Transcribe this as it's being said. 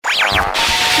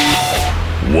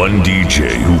One DJ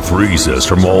who frees us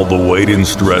from all the weight and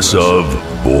stress of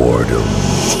boredom.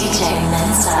 DJ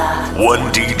Mensa.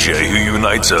 One DJ who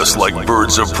unites us like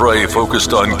birds of prey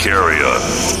focused on carrion.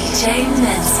 DJ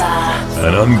Mensa.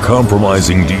 An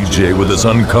uncompromising DJ with his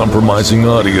uncompromising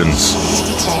audience.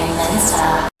 DJ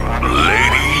Mensa.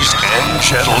 Ladies and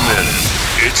gentlemen,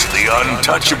 it's the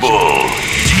untouchable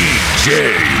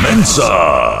DJ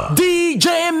Mensa.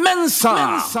 DJ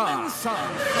Mensa.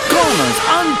 Ghana's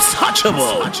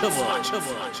untouchable.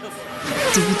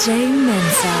 DJ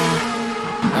Mensa.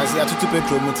 I see a two people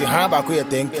promoting how about you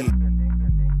thank you.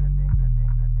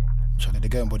 Charlie, the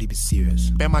girl body be serious.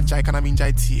 Bema Jai can I mean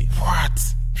Jai T? What?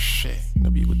 Shit, no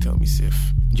be able to tell me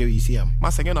safe. Joey, you see him?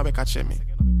 Masa again, no be catching me.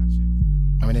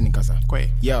 I'm in Casa. Kwe.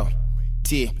 Yo.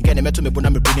 T, get a metal me when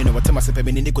I'm bringing in what time I say,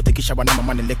 Penny Nico take a shower, my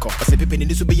money liquor. I say, Penny,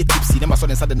 this will be a tipsy, never saw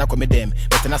inside the knock with them.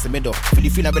 But then I say, middle,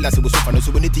 Philipina Bellas was so fun,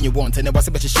 so anything you want, and there was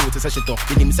a better show to such a talk.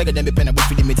 In him, second, then be pen about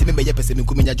feeling me, maybe a person who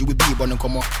you will be born and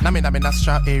come on. Namin, I'm in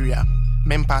Astral area.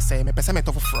 Mempa say, me pesa me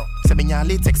to fro. Semenya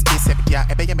latex ASAP dia,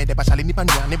 ebeye me de bachali nipa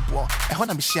nua ne bo.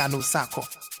 Ehona me share no sako.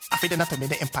 Afide na to me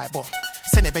the empire bo.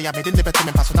 Send ebeya me de beto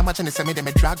me paso na mache ne se me de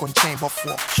me dragon chain bo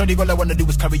for. Shorty, all I wanna do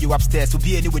is carry you upstairs. To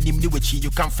be anywhere new with you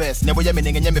come first. Never ya me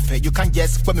nenge me fair. You can't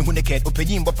guess when me who naked. Open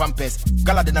you but pampers.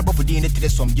 Gala de na bro for the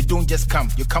some. You don't just come.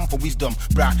 You come for wisdom,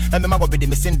 bruh. And me ma go be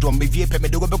the syndrome. Me vie pe me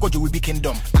do go because you will be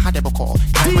kingdom. I had a call.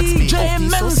 DJ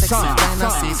Mensa.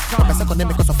 Pesa ko ne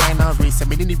me cause of final race.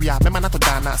 Me ni bia me man to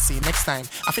Dana say next time.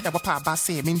 I feel that what pa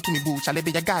say me to me boo. Chale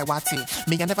be a guy wati.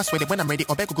 Me I never swear when I'm ready.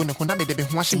 Obeko go no kuna me de be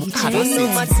huashi mu. I don't know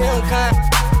my tail kind.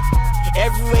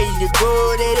 Everywhere you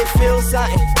go, they feel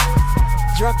something.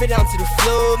 Drop it down to the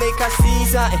floor, make I see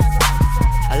something.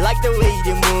 I like the way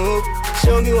they move.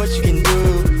 Show me what you can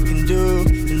do.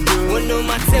 Don't know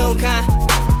my tail kind.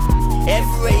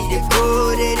 Everywhere you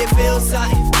go, they feel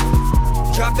something.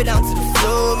 Drop it down to the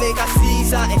floor, make I see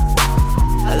something.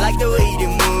 I like the way they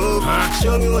move.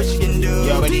 Show me what you can do.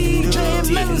 Yo, DJ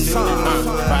Mensa.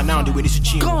 Right now, the way this is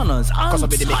cheap. Ghana's Cause I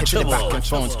be the make it to the back and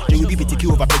untouchable. front. They will be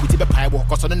PTQ over play with the pie walk.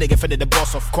 Cause I don't nigga fed the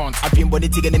boss of cons. I've been born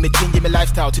it and me change my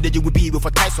lifestyle. Today you will be with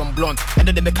a Tyson blunt. And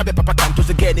then they make a papa cantos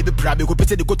again. They be proud. They go pay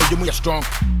the go to you when you're strong.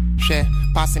 Share,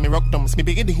 passing me rock dumps. Me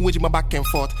begin the who my back and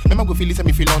forth. Remember go feel this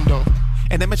me feel London.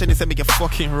 And then mention this me get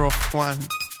fucking rough. 1,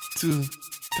 2,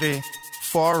 3,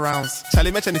 4 rounds.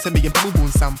 Charlie mention this me get boom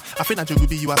Sam. I feel that you will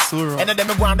be you are so wrong. And then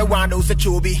me wonder who's a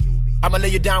chubby. I'ma lay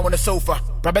you down on the sofa.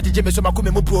 Rabbi Jimmy so my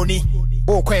kume mu brony.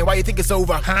 Oh Queen, why you think it's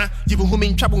over? Huh? You will whom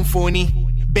in trouble phony.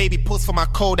 Baby post for my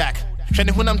Kodak. Trying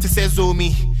to to say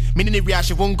Zomi. Meaning the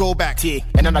reaction won't go back. T.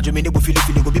 And then I do mean it will feel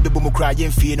go be boom cry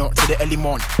and feel no to the early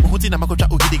morning. Who did I'm going to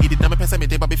get it? Now, person me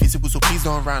baby physical, so please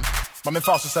don't run. Mama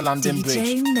false to London Bridge.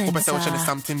 DJ Hope I say Mensa.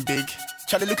 something big.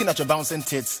 Charlie looking at your bouncing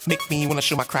tits. Make me wanna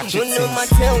show my crotch. Don't know my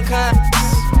tail kind.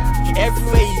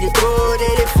 Everywhere you go,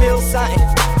 they feel something.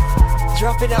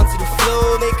 Drop it down to the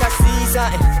floor, make I see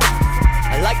something.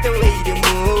 I like the way they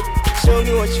move. Show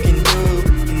me what you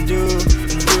can do.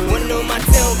 Don't know my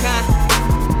tail kind.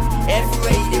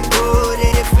 Everywhere you go,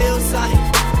 they feel something.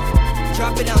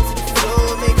 Drop it down to the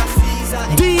floor, make I see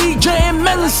something. DJ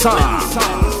Mensa.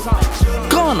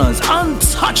 Ghana's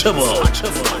untouchable.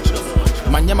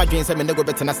 Man, my dreams have been go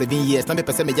better than 7 years. Now me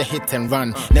person me just hit and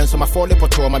run. Then so my fall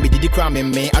lepot my did cram in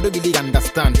me. I don't really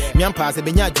understand. Me and pass a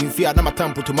benya dream fear. Now my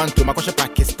temple to man to my kosher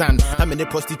Pakistan. I'm in a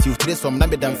prostitute. Today some na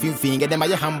me damn few thing. And then my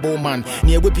humble man.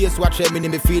 Near we PS watch me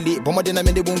me feel it. But more than I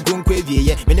mean they won't go crazy.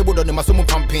 Yeah, me ne would on my sumo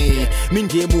campaign. Min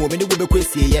jemu me ne would be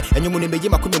crazy. Yeah, and you money me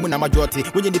ma kume na majority.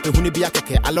 When you need to huni be a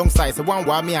keke alongside. So one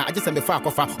wa me I just am a far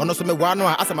offer. Or no so me one no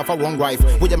as I'm a one wife.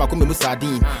 When you ma kume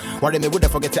musardine. Worry me would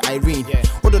forget to Irene.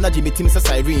 What don't I Jimmy Tim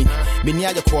Irene,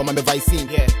 Minia call my vicine.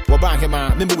 Waban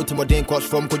hema, member with Modern cost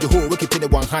from Kojo, we keep in the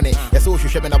 100. Yes, so she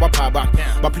should be our power.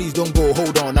 But please don't go,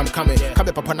 hold on, I'm coming. Come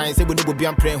up Papa 9 say we will be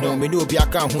on praying home. We know be a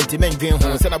count home to men being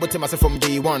home. Send about myself from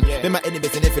day one. Be my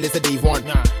enemies and if it's a day one.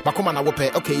 But come on, I will pay,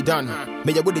 okay, done.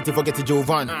 May you wouldn't forget to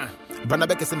Jovan.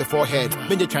 Branabeck in the forehead.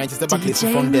 When you're trying to step back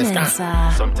DJ from desk.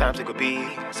 Mensa. Sometimes it could be,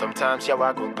 sometimes yeah,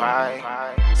 I go by.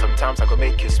 Sometimes I go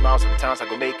make you smile, sometimes I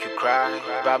go make you cry.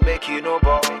 But make you no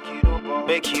ball,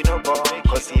 make you no ball.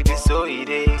 Cause it be so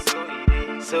easy,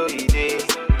 so easy.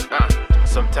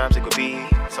 Sometimes it could be,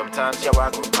 sometimes yeah,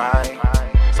 I go by.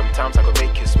 Sometimes I go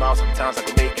make you smile, sometimes I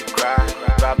go make you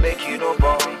cry. But make you no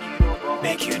ball,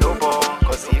 make you no ball.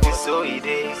 Cause it be so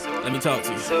easy. Let me talk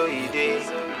to you. So easy.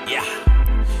 Yeah.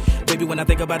 Baby, when I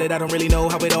think about it, I don't really know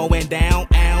how it all went down.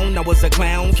 I was a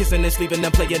clown, kissing and sleeping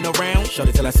and playing around. Showed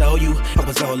it till I saw you, I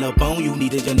was all up on you.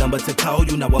 Needed your number to call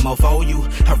you, now I'm all for you.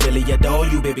 I really adore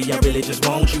you, baby, I really just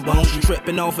want you.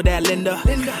 Tripping off of that Linda.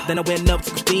 Then I went up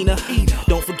to Christina.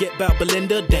 Don't forget about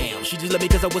Belinda, damn, she just let me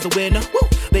cause I was a winner. Woo.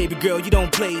 Baby girl, you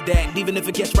don't play that, even if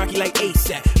it gets rocky like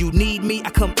ASAP. You need me, I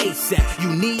come ASAP.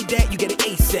 You need that, you get it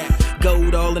ASAP.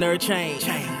 Gold all in her chain,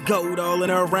 gold all in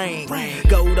her ring,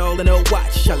 gold all in her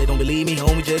watch. Charlotte don't believe me,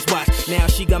 homie, just watch. Now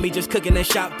she got me just cooking and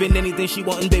shopping. Anything she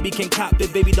wantin', baby, can cop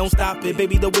it. Baby, don't stop it,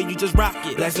 baby, the way you just rock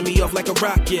it. Blasting me off like a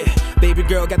rocket. Baby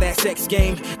girl got that sex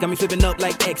game, got me flipping up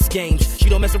like X Games. She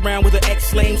don't mess around with her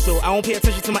ex-lame, so I don't pay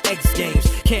attention to my X Games.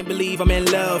 Can't believe I'm in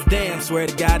love, damn, swear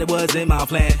to God it wasn't my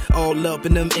plan. All up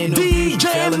in them interviews,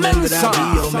 telling them that I'll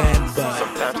be your man,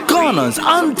 but Ghana's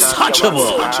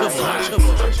untouchable.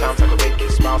 Sometimes I can make you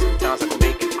smile, sometimes I can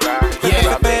make you cry.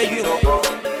 Yeah, man, you know, boy,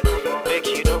 make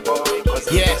you know, boy,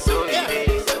 cause yeah.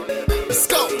 Let's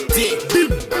go,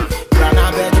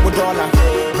 Brana bed you dollar,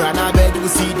 Brana bed you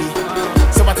CD.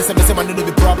 Somebody said me say money no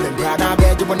be problem. Brana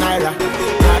bed you naira,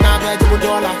 Brana bed you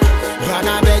dollar,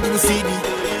 Brana bed you CD.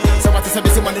 Somebody said me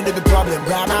say money no be problem.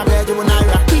 Brana bed you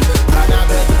naira, Brana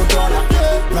bed you dollar,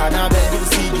 Brana bed you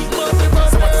CD.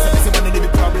 Somebody said me say money no be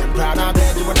problem. Brana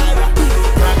bed you naira,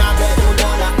 Brana bed you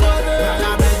dollar,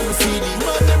 Brana bed you CD.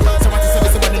 Somebody said me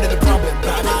say money no be problem.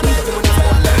 Brana bed you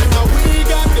naira. Now we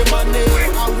got the money,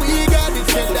 and we got the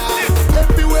cheddar.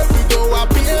 Everywhere we go, I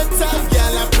be a top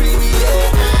girl, I premiere.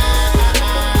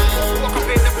 walk up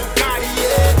in the Bugatti,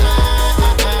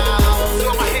 so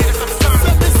my head is upside.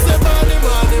 So this is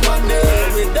money,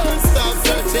 we don't stop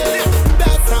searching.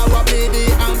 That's how I made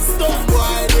it, I'm stone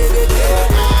boy, did it,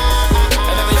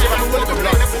 And I'm walk up in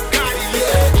the Bugatti,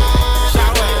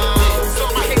 so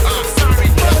my head is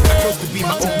upside. supposed to be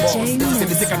my own boss. Say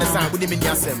me sick on the side with him in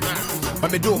Yasem.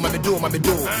 Mami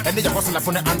do. And then you hustle up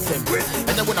on the anthem.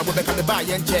 And then when I go back on the buy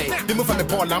and J, they move from the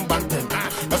Paul and Bantam.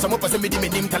 Now some of us me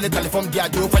name Tally from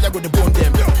Diageo, fire go the bone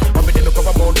them. But me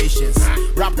cover more nations.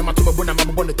 Rap them to my bone, I'm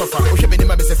on the toffer. Who should be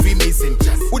name a Freemason.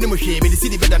 Who the machine, the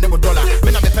city better than $1.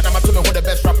 When I'm a pen, I'm to know the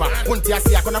best rapper. Won't you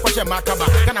see I can question my cover?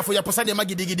 Can I for your Posade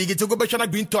Maggie Diggy to go back on a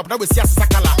green top? Now we see a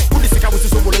Sakala. Who the sick I was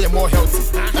so more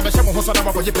healthy. I'm a shaman who's on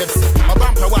for your Pepsi. My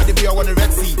bumper, why they be on the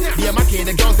Red Sea. The Amaki,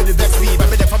 the girls in the best sleep. I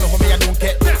made the family home, I don't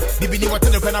care. Bibini what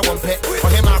tell when I want pet. For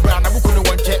him, I brand, I will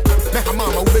one check. Make a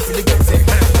mama, we feel the good thing.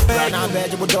 Brana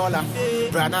bed you dollar.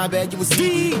 Brana bed you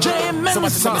CD. DJ Mensa.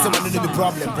 Somebody say money no be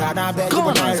problem. Brana bed you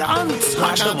naira.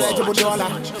 Brana bed you dollar.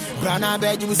 Brana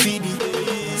bed you CD.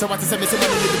 Somebody say money no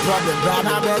be problem.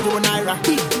 Brana bed you naira.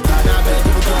 Brana bed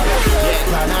you dollar.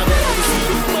 Brana bed you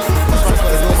CD.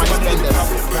 Somebody say money no be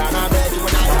problem. Brana bed you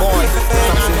naira. Boy,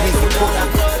 something needs to go.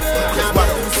 Brana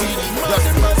bed you CD.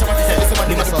 Somebody say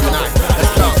money no be problem.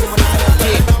 Let's go.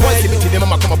 Boys, me to them,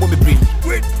 I'm come up with me bring.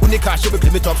 When the cash, you will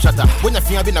me top shutter. When you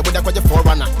feel been a with a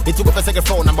forerunner, it took up a second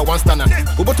phone number one stunner.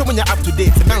 But when you're up to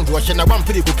date, man, rush and a one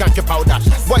pretty good can't powder.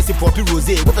 Boys, if for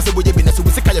rosé, what was the way you've been so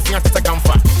we see your fiance to come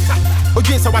for. But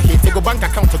yes, I hate take a bank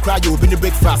account to cry, you'll be the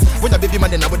breakfast. When a baby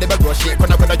man, then I would never rush it.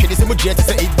 When I got a kid, it's a jet to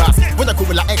say 8 bars. When I go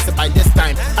with X by this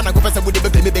time, and I go for with the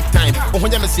baby big time. But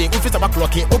when I'm saying, if it's about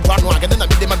clocking, oh, one, and then I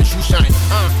be the man shoe shine.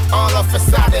 All of a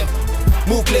sudden,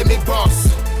 move, play, make boss.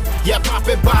 Yeah,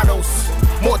 popping bottles,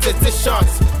 more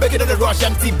shots, make it on the rush,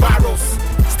 empty barrels.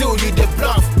 Still you the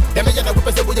bluff. Them a yellow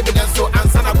whippers that would have been so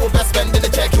answer. I go best spend in the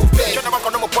check you pay. Shut up,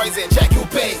 no more poison, check you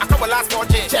pay. I come last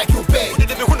fortune, check you pay. You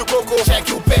didn't know cocoa, check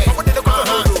you pay. I wanted to go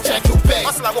check you pay.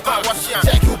 Hustle, I go wash,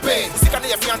 check you pay. Sick on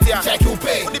your fiancé, check you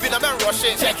pay. Would have been a man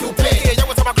rushing, check you pay. Yeah, you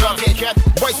want to come here,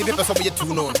 boys, if people saw you too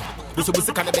known. We so we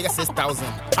can pay 6,000.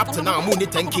 Up to now, I'm only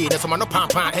 10K. There's some no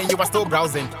pampa, and you are still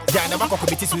browsing. Yeah, I never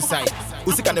commit suicide.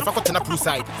 We can never cut on a crew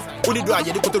side. Only do I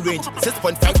get to range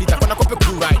 6.5 liter when I copy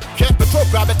crew ride. Check the top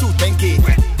grab 10K.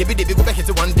 They be go back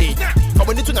into one day. But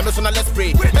we need to know, so now let's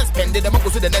pray. Let's spend it, then go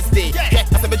to the next day. Yeah,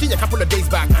 as a Virginia couple of days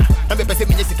back. I'm a person,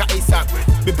 Jessica ASAP.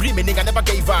 We bring me, I never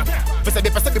gave up. For some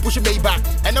people, pushing me back.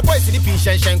 And the boys in the pinch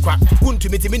and shankwa. Wouldn't to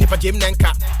meet him in the Jim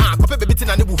Nanka. Copy baby tin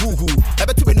and the woohoo. I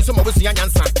bet to be some of us young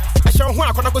answer. I shall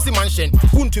want to see mansion.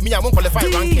 Wouldn't to me, I won't qualify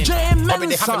ranking. Maybe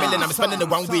they have a million, I'm spending the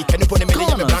 1 week. And you put a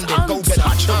million, I'm branded. Go get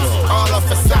all of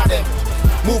a sudden.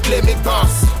 Move, play, make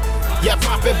boss. Yeah,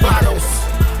 popping bottles.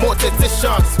 More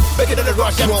shots. Make it on the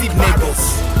rush, empty barrels.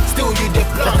 Still you the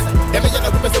block. Them a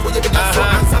yellow whippers that will you be done so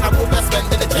answer. I go best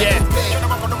spend in the check.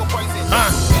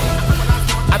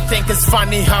 I think it's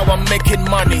funny how I'm making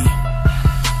money.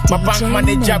 My bank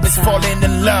manager is falling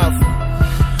in love.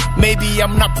 Maybe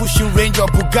I'm not pushing Range or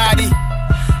Bugatti,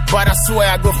 but I swear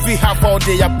I go free half all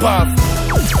day above.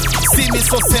 See me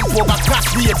so simple, but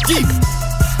cash me a gift.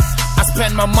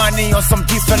 spend my money on some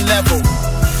different level.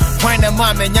 When a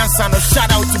man and Yansan,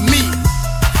 shout out to me.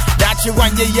 That you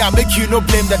one year, make you no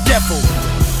blame the devil.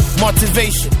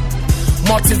 Motivation.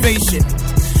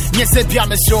 Yes, if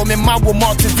you show me my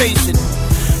motivation.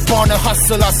 Born a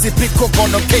hustler, see pick up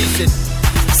on occasion.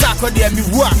 Sako de me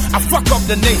work, I fuck up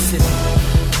the nation.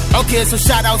 Okay, so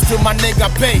shout outs to my nigga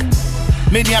Pay.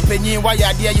 Many opinion, why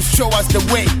you there, you show us the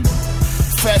way.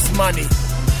 First money,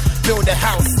 build a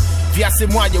house. Via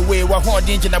some way, we're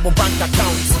holding in our bank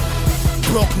accounts.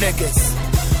 Broke niggas.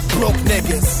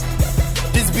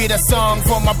 This be the song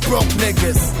for my broke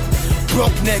niggas.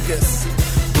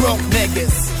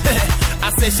 I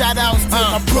say shout outs to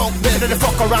my broke niggas. They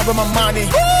fuck around with my money.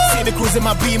 See me cruising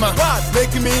my Beamer. What?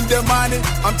 Making me in the money.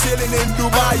 I'm chilling in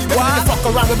Dubai. What? They fuck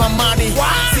around with my money.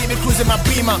 What? See me cruising my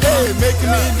Beamer. Hey,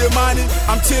 making me in the money.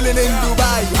 I'm chilling in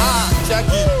Dubai. Check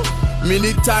it. Me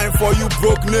need time for you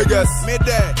broke niggas. Me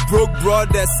there. Broke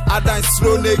brothers. I done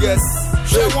slow niggas.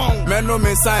 Man no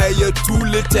messiah, you 2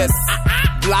 liters.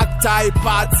 Black tie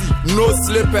party, no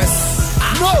slippers.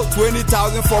 No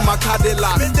 20,000 for my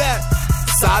Cadillac. Me there.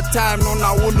 Sad time, no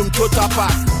na wundum total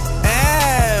pack.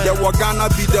 Yeah, we're gonna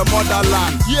be the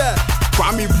motherland. Yeah,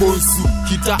 Kwame Bonsu,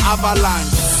 Kita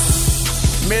Avalanche.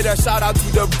 Made a shout out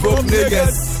to the broke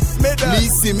niggas. Me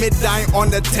see me dying on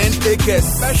the 10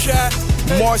 acres.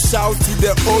 More shout to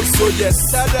the old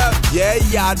soldiers.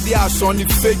 Yeah, they are showing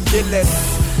fake killers.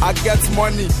 I get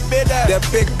money, the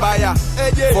big buyer.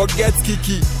 Forget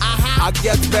Kiki, I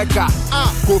get Becca.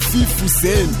 Kofi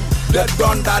Hussein, the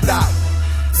Don Dada.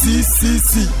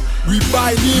 CCC, we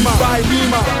buy Lima.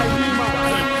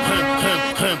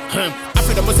 I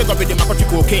feel the most of the market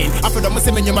cocaine. I feel the most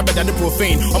of the better than the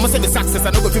profane. Almost the success I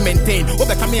know if you maintain.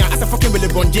 Over come here as a fucking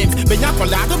LeBron James.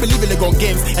 Benyakola, I don't believe in LeBron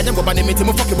games. And then go by the meeting,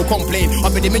 fucking will complain.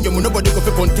 Up in the menu, nobody go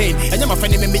for contain. And then my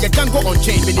friend me, you can't go on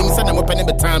chain. But then I'm opening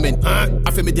the timing.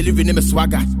 I feel me delivering him a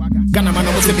swagger. Ghana man,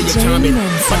 I was a charming.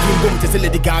 But you go to the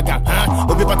Lady Gaga.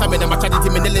 Obi Pataman, my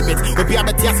charity in the limits. Obi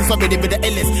Abba Tias is already with the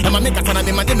Ellis. And my makers and I'm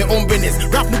in my own business.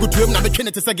 Rap no good to him, I'm a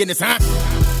Trinity again.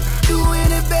 Doing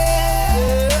it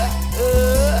bad.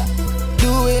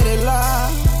 Doing it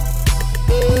live.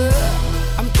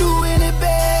 I'm doing it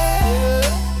bad.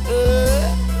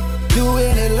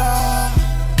 Doing it live.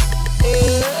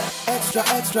 Extra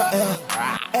L.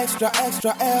 Extra L.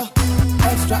 Extra L.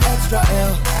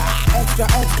 Extra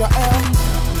L.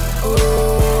 Oh,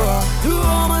 to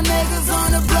all my niggas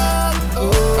on the block.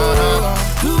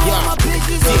 To all my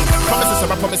bitches on the road. Promises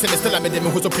are promising, still I made them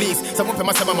who so please. Someone pay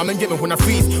my son, my man gave me when I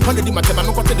freeze. When they do my time,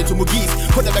 I'm content to Mugis.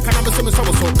 Put the back and I'm so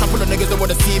couple of niggas don't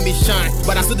want to see me shine.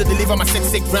 But I still deliver my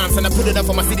 6 grams and I put it up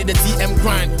for my city, the TM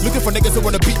grind. Looking for niggas who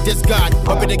want to beat this God.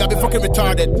 But they got me fucking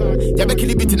retarded. Yeah, make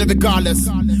it beating regardless.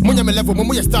 Munya me level,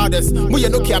 munya stardust. Munya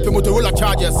no cap in Motorola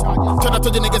chargers. Turn out to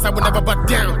the niggas I will never back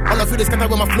down. All of you this scatter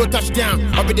with my flow touchdown.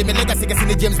 I'll be the legacy in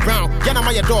the James Brown. Yana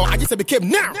my door, I just became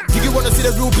now. Do you wanna see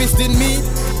the real beast in me?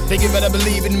 Then you better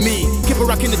believe in me. Keep on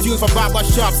rocking the tunes for barber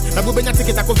shops. Now we bring your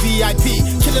tickets I go VIP.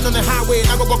 Chilling on the highway,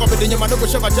 now go walk up with the new man go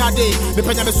shove a jade. Me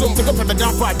panya me swim to go from the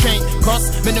down part chain. Cause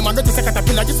me no man don't take a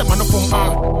caterpillar, just a man from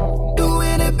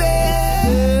doing it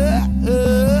bad.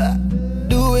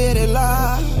 Doing it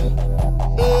live.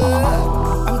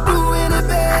 I'm doing it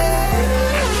bad.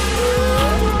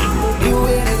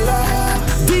 Doing it live.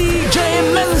 DJ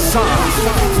Mensa,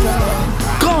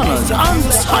 Ghana's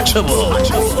untouchable.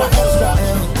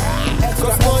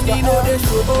 Cause money know they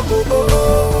show.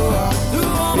 Do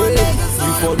all my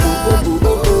niggas on the block.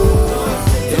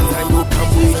 Then I go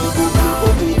come with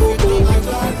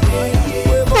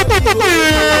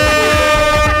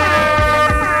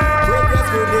progress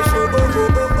go they show.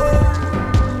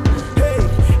 Hey,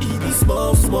 it be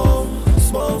small.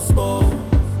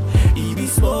 It be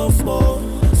small.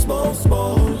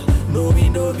 No be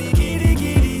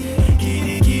giddy.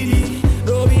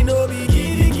 No be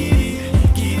giddy.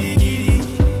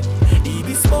 It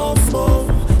be small. Oh,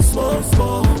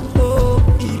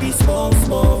 it be small.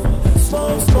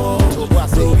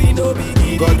 No be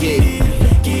giddy.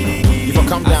 If I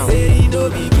come down,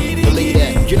 believe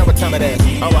that. You know what time it is.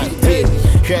 Alright,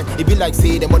 it be like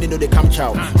say the money know they come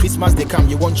chow. Christmas they come,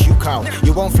 you want you cow.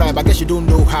 You won't fly, but I guess you don't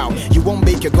know how. You won't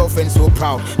make your girlfriend so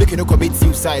proud. Make you no commit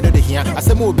suicide, no they here. I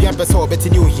say more bien person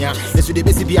betting you here. This will the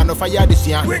best be no fire this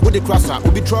year. With the crosser,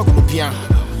 will be drug no pian.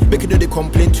 Make you know they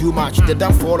complain too much. The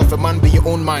downfall of a man be your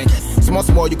own mind.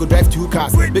 Small, you could drive 2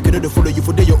 cars. Make you know they follow you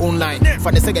for your own line.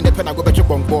 For the second, the pen I go back your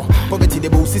bongo. Poverty the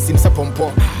bow system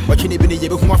sapompo. Watching it in the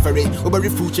year with my ferry. Over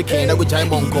food chicken, I would giant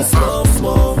bongo. Small.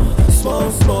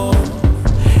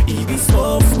 It be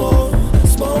small.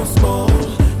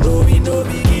 No be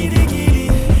giddy.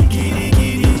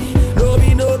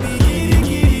 No be giddy.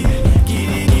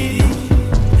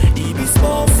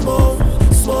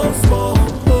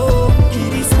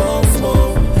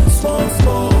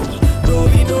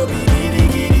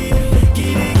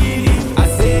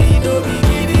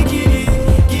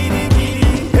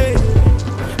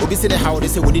 say how they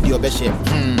say we need your best.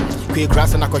 Kwe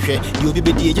grass na kohwe di obi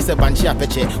bedi je se banchi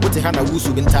apeche wote ha na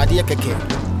wusu bintade ye keke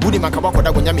wudi makabako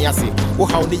da gonya me ase wo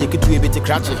ha ne ye ketu ebeti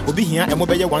krache obi hia emo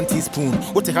beye 1 teaspoon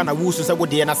wote ha na wusu se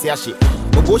wode na se ahye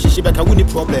obo hihye beka wuni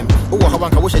problem wo ha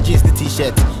wanka wo hye jeans the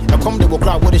t-shirt na come the work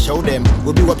crowd wo dey show them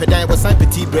obi wo pedan wo sign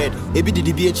petit bread ebi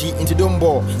didi bi echi into don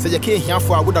ball se ye ke hia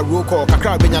fo a wo da roll call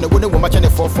kakra benya ne wo ne wo ma chane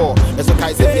 44 eso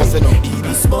kai se biase no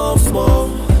be small small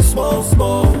small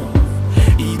small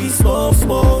be small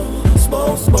small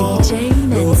small small DJ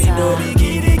Mensa no be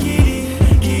giddy giddy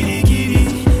giddy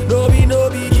giddy no be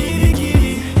giddy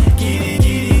giddy giddy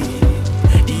giddy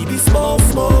he be small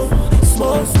small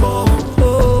small small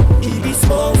oh he be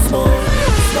small small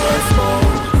small small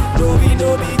no be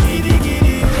giddy giddy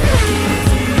giddy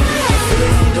giddy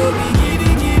no be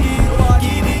giddy giddy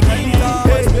giddy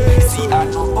giddy see I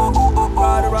know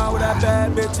ride around with that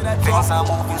bad bitch and that things I'm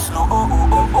moving slow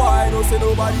boy don't say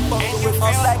nobody fucking with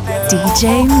us like that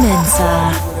DJ Mensa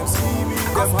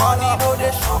them holla,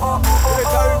 they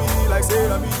carry me like say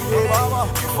I'm Obama.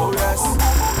 Oh yes,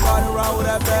 ride around with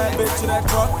that bad bitch in that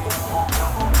truck.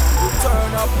 We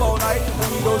turn up all night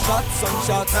and we go shots, some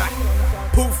shots.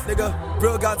 Poof, nigga,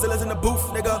 real Godzilla's in the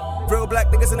booth, nigga. Real black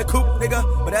niggas in the coop, nigga.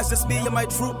 But that's just me and my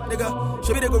troop, nigga.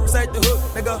 Show me they go recite the hook,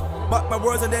 nigga. Mark my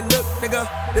words and then look, nigga.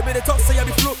 They better talk, say I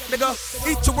be fluke, nigga.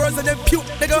 Eat your words and then puke,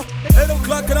 nigga. 8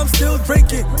 o'clock and I'm still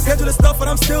drinking. Schedule the stuff and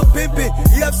I'm still pimping.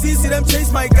 EFC see them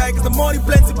chase my guy, cause the money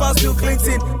plenty, but still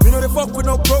clinking. Me know they fuck with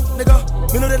no broke, nigga.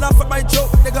 Me know they laugh at my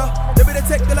joke, nigga. They better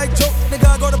take the like joke, nigga.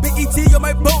 I got a BET on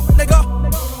my boat, nigga.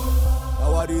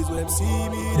 Nowadays when them see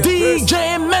me,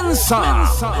 DJ Mensa,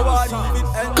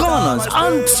 Ghana's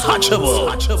untouchable.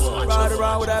 Ride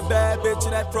around with that bad bitch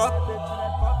in that truck.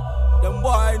 Them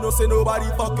boy no say nobody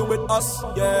fucking with us,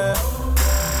 yeah.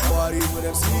 Nowadays when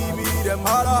them see me, them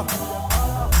holla.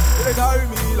 They carry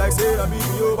me like say I'm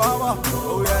Obama.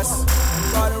 Oh yes,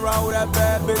 ride around with that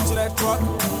bad bitch in that truck.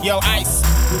 Yo, Ice,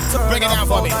 break it down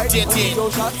for me, TNT.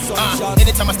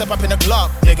 Anytime I step up in the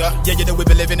club, nigga, yeah, you know we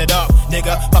be living it up,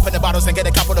 nigga. Popping the bottles and get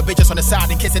a couple of bitches on the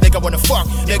side in case a nigga wanna fuck,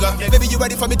 nigga. Maybe you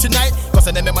ready for me tonight? Cause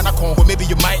I never man I come, maybe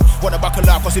you might wanna buckle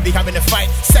up cause we be having a fight.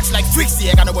 Sex like freaks,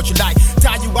 yeah, I know what you like.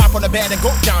 Tie you up on the bed and go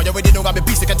down. You already know I'm a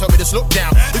beast, you can tell me to slow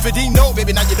down. If you didn't know,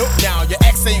 baby, now you know now. Your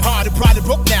ex ain't hard, it probably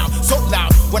broke now. So loud,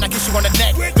 when I kiss you on the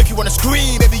neck, make you wanna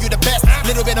scream, baby, you the best.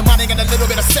 Little bit of money and a little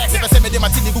bit of sex. If I say me, then my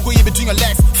teeth, Google in between your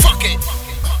legs. Fuck it.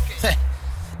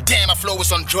 Damn, my flow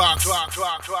was on drugs.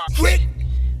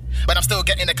 But I'm still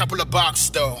getting a couple of bucks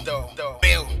though.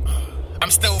 Bill,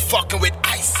 I'm still fucking with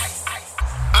Ice.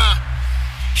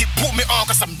 He put me on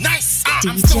cause I'm nice.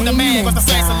 I'm still the man cause the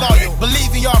fans are loyal.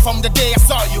 Believe in y'all from the day I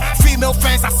saw you. Female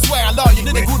fans, I swear I love you.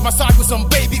 Did a good massage with some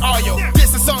baby oil.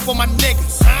 This is song for my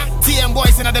niggas. TM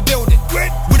boys in the building.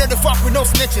 We know the fuck with no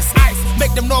snitches. Ice,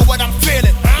 make them know what I'm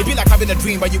feeling. It be like having a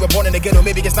dream, but you were born in the ghetto.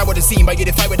 Maybe it's not what it seemed, but you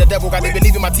did fight with the devil. Got to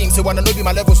believe in my team, so wanna know be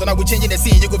my level. So now we changing the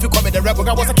scene. You go feel coming the rebel.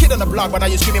 I was a kid on the block, but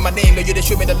now you screaming my name. You just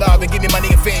show me the love and give me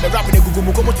money and fame. The rapping the Google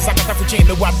Mugo to Saka for chain.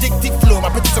 The wap dick flow. My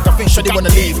pretty sucker fin. Sure they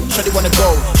wanna leave, sure they wanna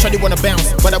go, sure they wanna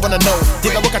bounce, but I wanna know.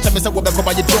 Did I work at me so we'll go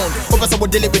by your drone? Over so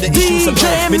we're dealing with the issues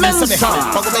alone. Me need some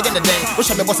help. Fuck away in the day. Wish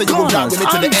I me boss you go down with me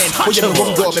to the end. Oh yeah, me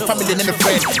won't go. My family and my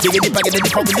friends. They get it back and then they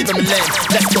probably leave me land.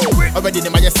 Let's go. Already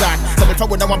in my side. So me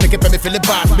trouble now I'm picking me feel it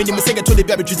bad. Me need me sing it to the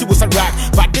baby treat was a rag.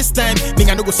 But this time, me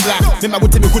I no go slack. Me my go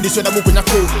tell me who this when I walk on your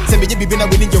cool. Say me you be been a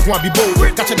winning you want be bold.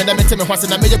 Catch them and tell me once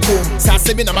and I make you cool. So I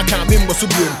say me na my can't me must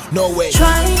do. No way.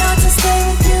 Try not to stay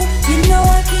with you. You know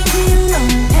I can't be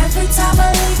alone. Every time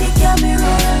I leave, you got me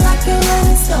rolling like a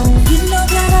rolling stone. You know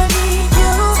that I need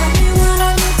you. Tell me what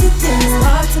I need to do. It's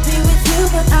hard to be with you,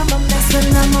 but I'm a mess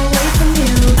when I'm away from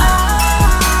you.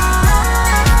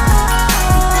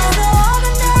 There's no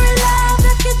ordinary love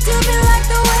that can do me like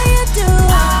the way you do.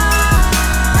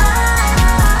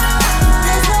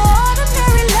 There's no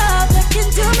ordinary love that can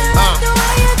do me like the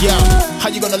way you do. Yeah, how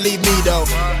you gonna leave me though?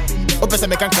 Open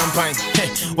some make a campaign.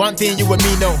 One thing you and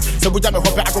me know. So we jam me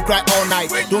hope I go cry all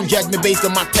night. Don't judge me based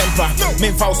on my temper.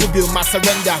 Main files will build my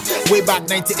surrender. Way back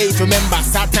 98, remember.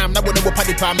 Sad time, now we know what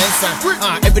party parmensa.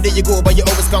 Every day you go, but you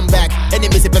always come back.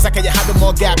 Enemies, if I can you have a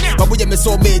more gap. But we are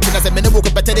so made, and as a minute, woke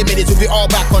up at 30 minutes, we'll be all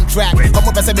back on track. Come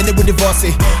up as a minute with divorce.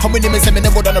 How many minutes a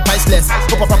minute on the priceless?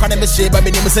 Hope I can't miss shit, but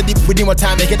my name is a deep within what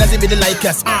time. It doesn't really like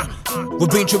us. We've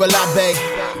been through a lot, babe.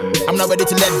 I'm not ready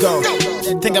to let go.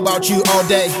 Think about you all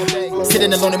day.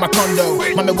 Sitting alone in my condo.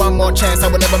 Mommy, one more chance, I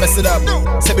will never mess it up.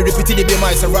 Say me repeat it, be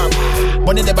my rap.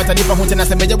 One in the battle, if I want to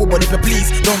say, please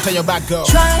don't turn your back, girl.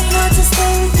 Try not to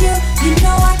stay with you. You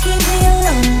know I can't be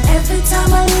alone. Every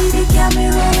time I leave, you got me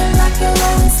rolling like a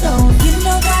rolling stone. You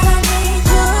know that I need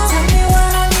you. Tell me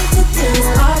what I need to do. It's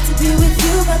hard to be with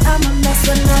you, but I'm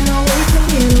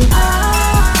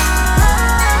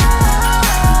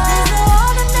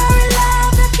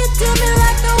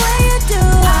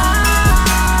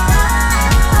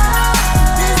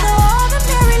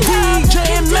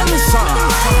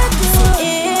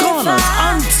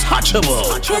untouchable.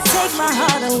 Could take my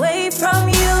heart away from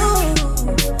you.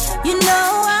 You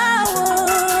know I would.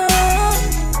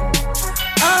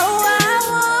 Oh, I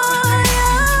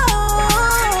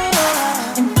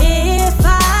would. And if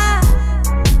I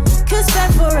could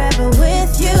spend forever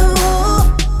with you,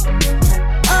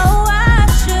 oh, I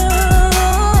should.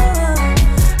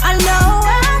 I know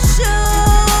I should.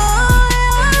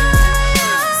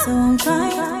 So I'm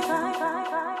trying.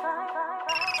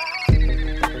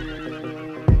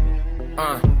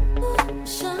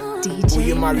 Will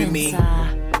you marry me?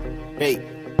 Hey.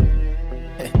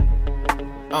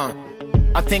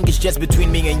 I think it's just between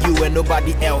me and you and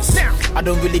nobody else. I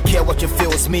don't really care what you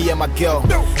feel, it's me and my girl.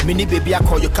 Mini baby, I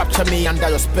call you, capture me under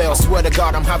your spell. Swear to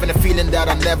God, I'm having a feeling that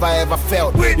I never ever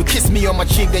felt. You kiss me on my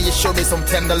cheek, then you show me some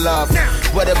tender love.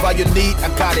 Whatever you need, I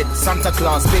got it. Santa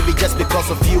Claus, baby, just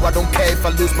because of you, I don't care if I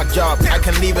lose my job. I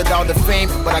can leave without the fame,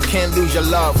 but I can't lose your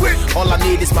love. All I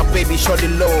need is my baby, shorty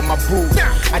low, my boo.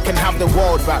 I can have the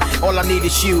world, but all I need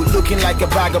is you, looking like a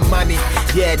bag of money.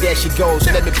 Yeah, there she goes.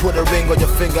 Let me put a ring on your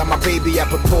finger, my baby, I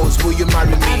propose. Will you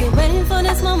marry me? I've been waiting for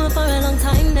this moment for a long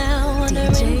time now.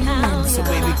 Wondering how. So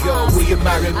baby girl, will you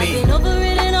marry me? I've been over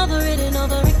it and over it and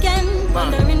over again.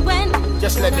 Wondering when.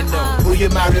 Just let me know. Will you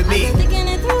marry me? I've been thinking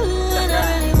it through and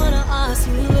I really wanna ask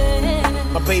you.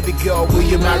 My baby girl, will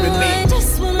you marry me? I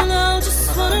just wanna know,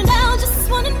 just wanna know, just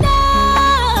wanna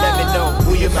know. Let me know.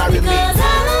 Will you marry me? Because I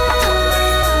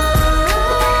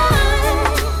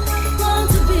want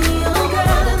to be your girl.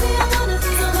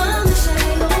 Someone to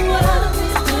share the world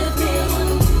with me.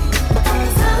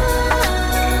 Because I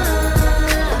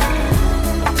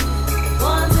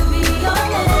want to be your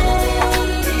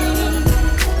lady.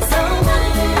 So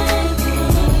maybe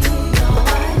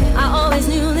I always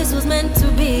knew this was meant to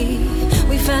be.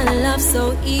 We fell in love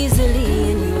so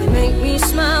easily, and you would make me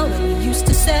smile when you used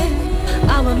to say,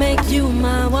 I will make you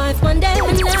my wife one day.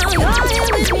 And now you're here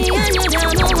with me and you're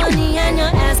down on one knee and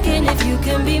you're asking if you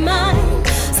can be mine.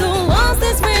 So once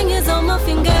this ring is on my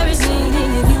finger, it's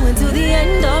leading you until the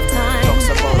end of time. Talks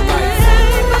about life.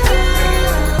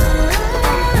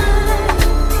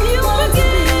 You want to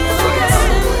be a girl,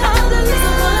 all the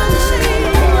little one to share.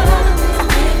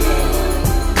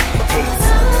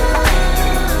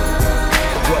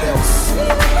 What else?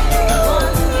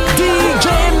 DJ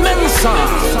Mensa.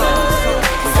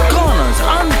 Corners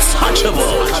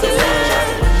untouchable.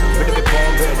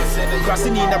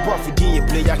 Crossing in a buffy, you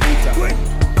play a hater.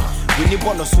 We need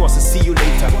one of source to see you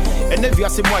later. And if you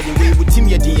ask him why you way with Tim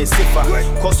Yadi and Sifa,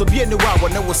 cause to be anywhere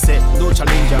when never said no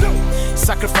challenger.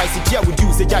 Sacrifice it, yeah, we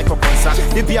use the Jacob concert.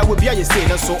 Maybe I will be a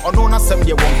saying so or no, not some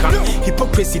year one can.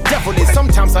 Hypocrisy, devil is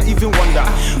sometimes I even wonder.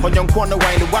 On your corner,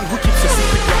 why the one who keeps your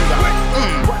secret younger.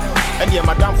 And yeah,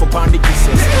 madam for Pandy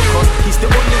kisses. Because he's the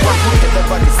only one who can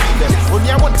ever deceive them.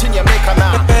 Only I want to make a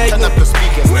now. Turn up the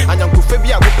speakers. And young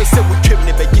Kufebia will be said with trim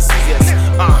the veggie scissors.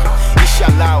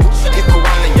 Inshallah,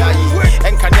 Ikuan and Yayi.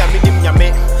 And can I meet him Yame?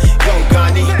 Young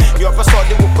Gani. You ever saw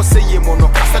the Wuko say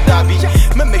Mono Casa Dabi?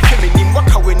 Meme Himini,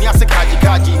 Waka when Yasa Kaji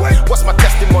Kaji. What's my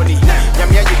testimony?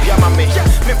 Yamia Yamame.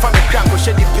 Me from the crank, we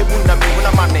shed it Pimuna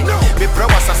Muna Mane. Me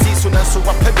brothers are season and so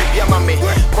I pay Yamame.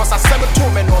 Cause I said two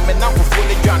men on me now for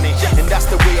fully Johnny. And that's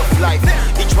the way of life.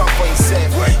 Each one for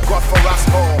himself. God for us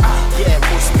all. Yeah,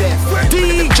 most deaf.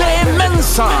 DJ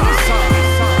Mensa.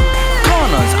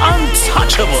 Corners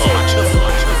untouchable.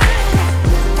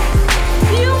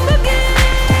 You begin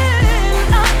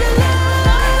of the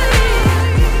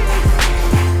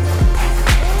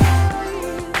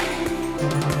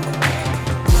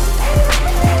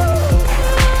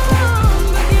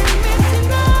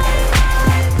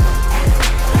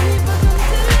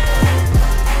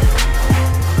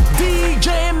DJ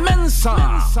Mensa.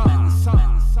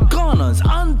 Corners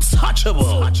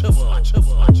untouchable.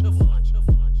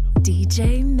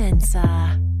 DJ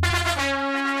Mensa.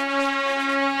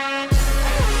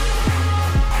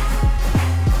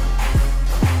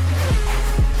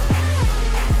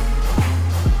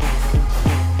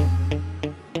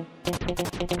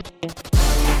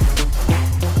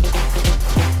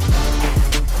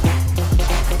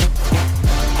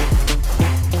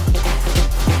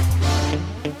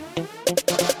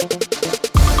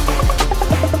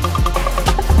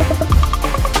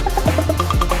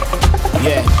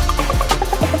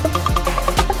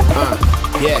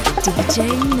 DJ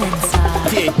Mensa.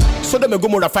 Yeah. So them go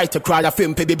more fight to cry a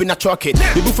film baby na chalk it.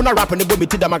 The boof na rap and the bomb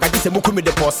to the magazine say mukumi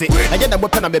deposit. I get them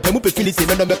weapon and me pe mu pe feel say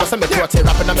no me person me throat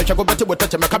rap and me go better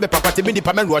touch me kabe property me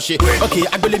department rush. Okay,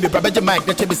 I believe me brother Mike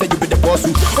that me say you be the boss.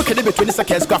 Okay, they be 20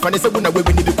 seconds graph and say we na we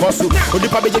need because. Odi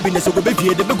pa be business go be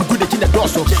vie de be gugu de kin the door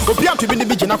so. Obi am to be the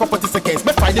be na for 40 seconds.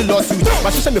 Me fight find the lawsuit.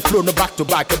 But she send me flow no back to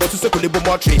back. But to say could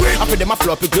more tree. After them I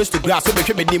flop it grace to grass. So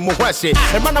make me need more worship.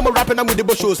 And man I'm rapping I'm with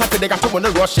the shows. After they got on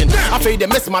the rushing. After they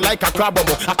mess my like a crab.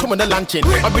 I come on the luncheon.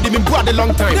 I've been in a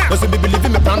long time. Doesn't be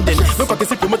believing me branding. Look at the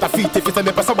city with a feet. If it's a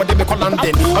me pass what they me call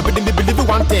London. I've been believing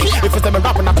one thing. If it's a me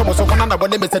rapping I come on so one and I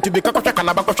want them to be Kaka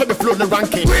Kalabaka show me flow the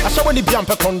ranking. I show when the be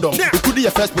per condom. It could be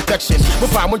your first protection.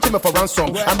 Before I want you for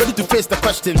ransom. I'm ready to face the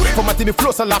question. For my team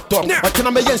flows a laptop. I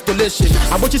can make installation.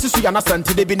 I want you to see an assent.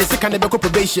 They be in the second level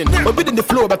probation. But within the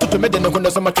flow, but to me then I'm going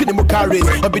to some training more carries.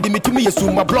 But be me to me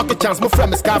assume my block a chance. My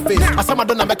friend is Scarface. As I'm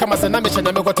done, I make a mass and I'm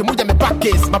got to move them back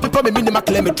case. My people me minimum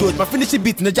claim it truth. My finishing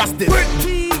beat in the justice.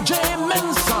 DJ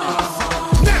Mensa.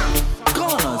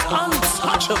 Ghana's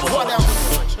untouchable. What else?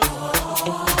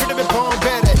 Gonna be born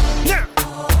better. Now,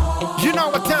 you know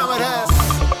what time it is.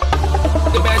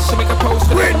 The best should make a post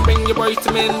for them. Bring your boys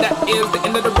to men. That is the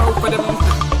end of the road for them.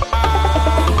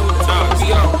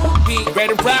 Be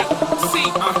ready to rap.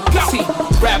 See,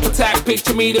 rap attack.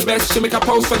 Picture me the best. Should make a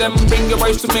post for them. Bring your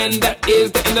boys to men. That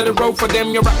is the end of the road for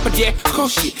them. Your rapper, yeah, cool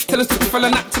shit. Tell us stupid fella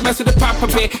not to mess with the papa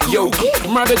bear. Yo,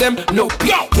 murder them. No,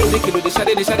 yo. They can do the shot.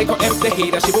 They shot. They go F the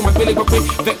hate. I shit on my belly, but quick.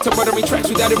 Vector buttering tracks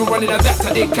without even running out. That's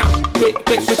how they count. Break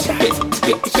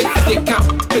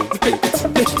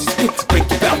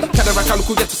it down.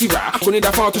 Kadarakaloku get to see why. I need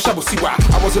a phone to shabu see why.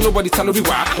 I wasn't nobody telling me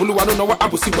why. Only I don't know what I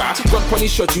will see why. God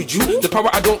punish your juju. The power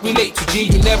I don't relate to G.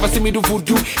 You never see me do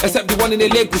voodoo except the one in the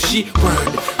leg with she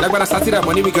word. Like when I started that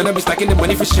money, we gonna be stacking the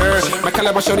money for sure. My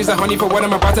caliber shorties are honey for what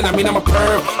I'm about, and I mean I'm a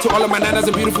perv. To all of my nanas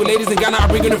and beautiful ladies in Ghana, I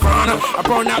bring in Nirvana. I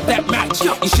burn out that match.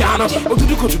 Ishana. What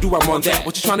to do, I'm on that.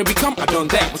 What you trying to become, I done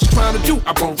that. What you trying to do,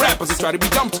 I burn rap. I just try to be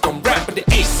dumb to come rap with the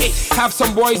ace. Have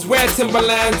some boys wear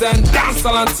Timberlands and dance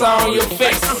on your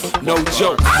face. No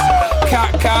joke.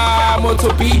 Kaka,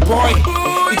 Moto B-boy.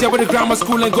 You jump with the grammar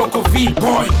school and Goku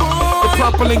V-boy. The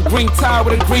purple and green tie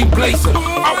with a green blazer.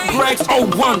 Out Greg's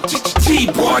 01,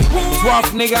 T-boy.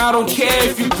 12 nigga, I don't care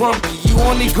if you grumpy. You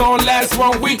only gon' last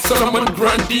 1 week, so I'm a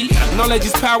Grundy. Knowledge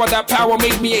is power, that power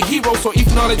made me a hero. So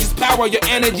if knowledge is power, your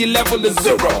energy level is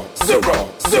 0, 0, 0,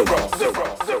 0, 0,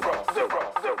 0.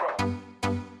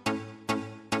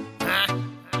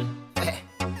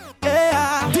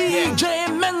 DJ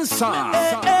Mensa.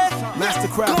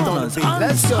 Mastercraft on the beat.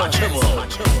 Let's go.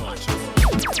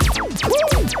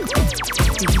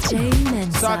 DJ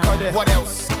Mensa. What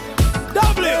else?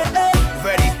 W.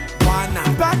 Ready? One.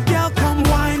 Bad girl, come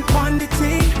wine, pon the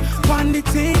ting, pon the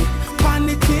ting, pon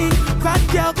the ting. Bad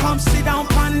girl, come sit down,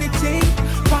 pon the ting,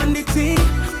 pon the ting,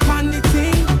 pon the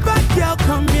ting. Bad girl,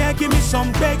 come here, give me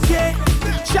some bacon.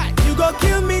 Chat, you go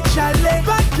kill me, Charlie.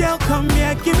 Bad girl, come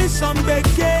here, give me some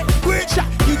bacon. Chat,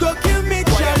 you go kill me,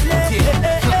 Charlie.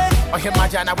 I hear my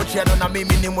jana with you on a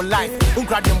minimum life.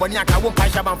 Uncrading Bonyaka, won't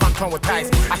pass your bump and with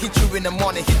ties. I hit you in the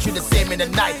morning, hit you the same in the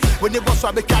night. When the boss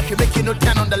will be catch you, make you no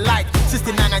turn on the light.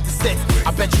 6996,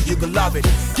 I bet you could love it.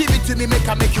 Give it to me, make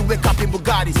you wake up in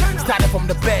Bugatti. Started from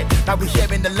the bed, now we here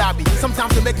in the lobby.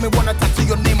 Sometimes you make me wanna tattoo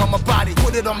your name on my body.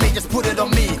 Put it on me, just put it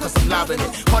on me, cause I'm loving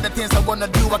it. All the things I wanna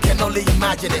do, I can only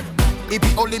imagine it. It be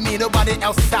only me, nobody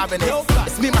else is having it.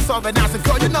 It's me, myself, and dancing,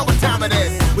 girl, you know what time it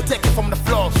is. We take it from the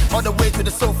floor, all the way to the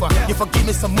sofa. You forgive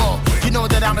me some more, you know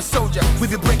that I'm a soldier. We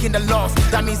be breaking the laws,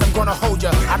 that means I'm gonna hold you.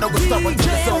 I know we'll stop until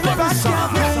it's over. Bad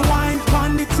girl, wine,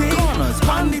 pon the ting,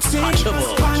 pon the ting,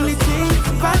 pon the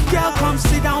ting. Bad girl, come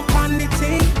sit down, pon the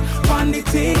ting, pon the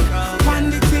ting, pon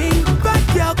the ting. Bad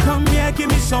girl, come here, give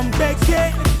me some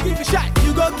bacon. Shot,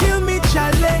 you go kill me,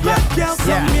 Charlie. Bad girl,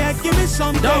 come here, give me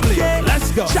some bacon.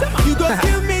 Let's go. You go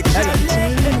kill me,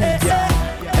 Charlie.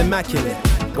 Immaculate,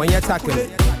 when you're tackling it.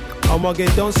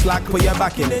 Omoge, don't slack, put your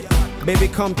back in it. Baby,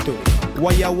 come through,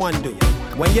 what you want do.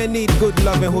 When you need good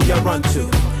loving, who you run to.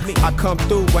 I come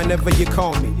through whenever you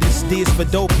call me. This D is for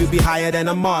dope, you be higher than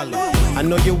a Marley. I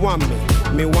know you want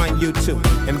me want you too.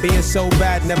 And being so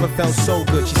bad never felt so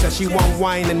good. She said she want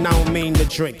wine and I don't mean to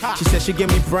drink. She said she give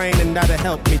me brain and that'll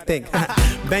help me think.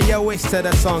 Bend your waist to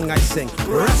the song I sing.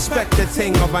 Respect the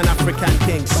thing of an African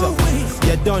king. So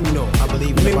you don't know, I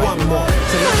believe me one more.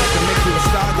 Tonight I can make you a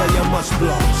star, girl, you must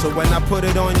blow. So when I put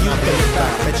it on you, then it's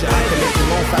back. Bet you I can make you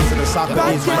more faster than soccer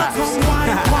is raps.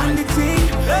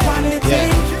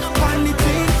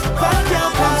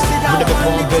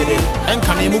 And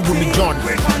can you move me, John?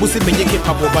 Must it be you keep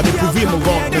up, but they prove him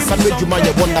wrong. The Sunday you might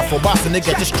wonderful, boss and they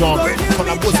get strong. When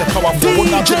I was a powerful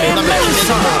one, I'm like,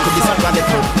 to be some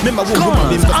radical. Remember, woman,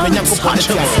 because when you're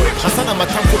and son of my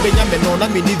time for Benjamin, no,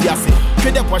 let me leave you.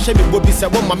 Trade up wash me Bobby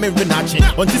said one man renache.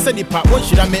 On this any part, one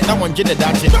should I make that one gender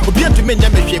dache. Who be to me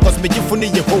Yamashi was making funny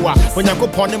Yehoa. When I go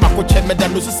upon him, I could check me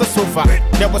that loses a sofa.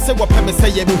 There was a what Pemme say,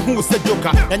 who was the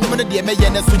joker. And you want the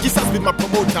MAN, so Jesus be my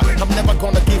promoter. I'm never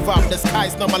gonna give up, the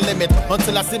sky's not my limit.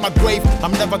 Until I see my grave,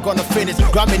 I'm never gonna finish.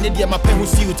 Grab me India, my pen who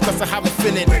see it, cause I have a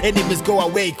feeling. Enemies go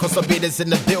away, cause of it is in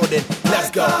the building.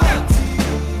 Let's go.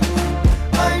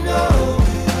 I know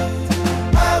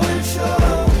I will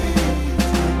show it,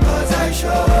 cause I show.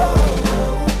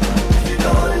 If you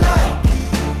don't like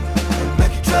it,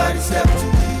 make you try to step to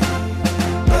me,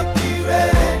 but be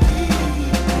ready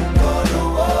for the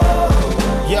war.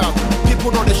 Yeah,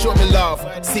 people know they show me love,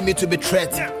 see me to be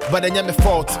threat, but then me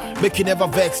fault, make you never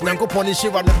vex. Now go punish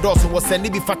shit on the door, so what's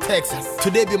sending me for text.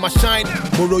 Today be my shine,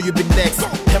 tomorrow you be next.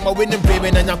 Am I winning baby,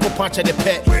 and I go punch at the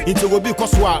pet. Into will be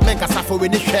cause what, make us suffer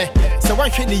when it share. So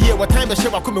one shit in the year, what time the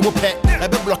shit will come in with pet. I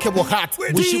be blockable heart,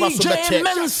 we she was so much check.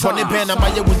 Funny pen, I'm my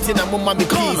wintin, I'm on mommy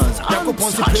peace. Now go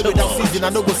punch to play without season, I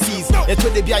know go seize. It's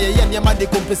when they be a yen, yeah, they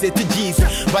compensate to G's.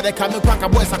 But I come and crack a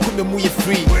boys, I couldn't move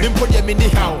free. Import them in the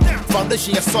house,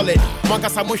 foundation is solid.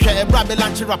 Mangas are musha and Rabbi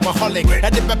Lanchi rapaholic.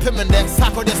 And the peppermint then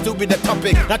Sako they still be the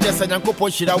topic. Not just a Yanko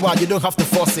Poshirawa, you don't have to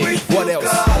force it. What else?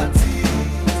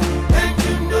 And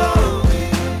you know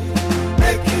it,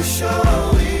 make you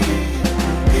show it.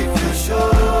 If you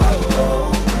show,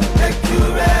 make you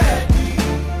ready,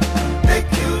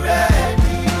 make you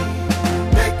ready,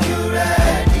 make you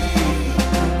ready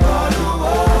for the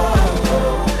war.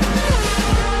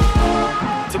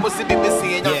 Timothy be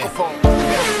missing in Yanko phone.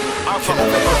 I'm from the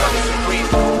Supreme.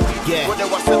 Yeah. When they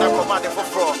was said I commanded for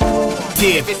fraud.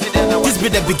 Yeah. This be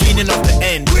the beginning of the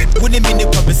end. Wouldn't mean the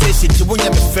conversation to when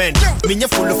you're my friend. Me you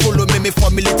follow me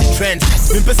formulating trends.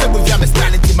 Me person with you I'm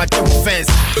standing to my double fence.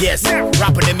 Yes,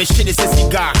 rapping the machine is a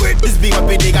cigar. This being a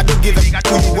big I don't give a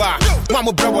who you are.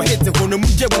 Mama brother hit the one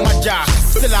with my job.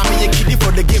 Still I'm a kiddie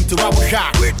for the game to our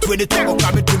shot. 20 time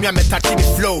coming to me I'm touching the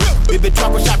flow. Baby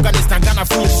trouble Afghanistan Ghana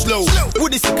feel slow. Who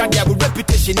this Ikadia with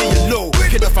reputation in your low.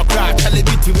 Kid off a cry, tell it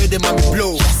to where the mommy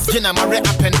blow. Jenna my red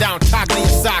up and down, tag in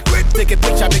your sock. Take a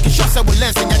picture, make it shots with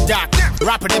lens in your dark.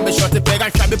 Rapping them, short the bag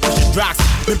and try me pushing drugs.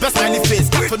 Me best smiley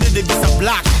face, for the be some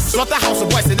black. Slaughterhouse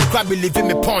of boys in the crowd, me leaving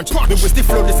me punch. Me with the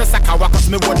flow, this is a sakawa, cause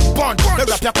me want the bond. Me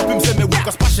rap your him say me weak,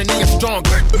 cause passion is strong.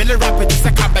 Me the rap it, this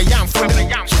a kaba yam from the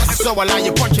yam. So I lie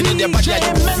you punching in there, but yeah,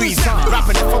 you freeze.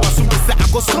 Rapping it for a soon, this I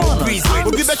go slow breeze.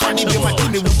 We be better than my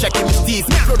team, we checking the steez.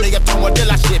 Flow they up on the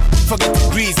ship, forget the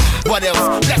grease. What else?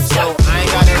 Let's go. I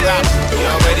ain't got it rap, you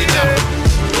already know.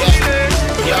 Yeah.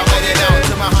 You already know,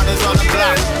 to my hunters on the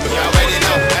block. You already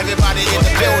know, everybody in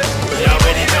the building. You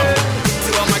already know, to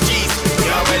all my G's. You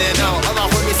already know, all our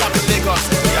homies up in Lagos.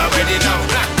 You already know,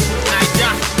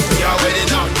 Niger. You already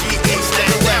know, GE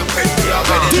stand down. You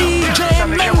already know. DJ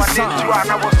Mensa.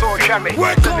 I was so shabby. I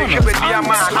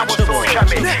was so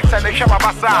shabby. Send Shabba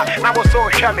Bassa. I was so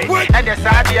shabby. And the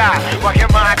Sadia, what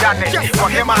him I done it.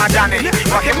 What him I done it.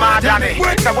 What him I done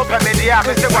it. Some of them media,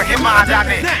 what him I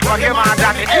done it. What him I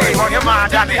done it. What him I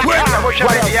done it.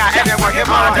 What him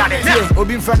I done it.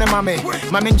 Obi in front of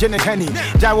Mammy Jenny Penny.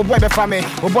 Jawo boy before me.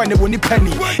 O boy ne woni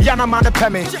penny. Yana man the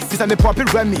penny. This me poppy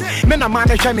Remy. Men a man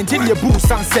the shamin till you boo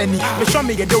san seni. Me show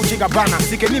me a doji gabana.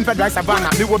 Sike nimpe dry savannah.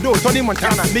 Me wo do Tony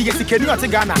Montana. Me ye sike nu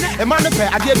Ghana. A man the pe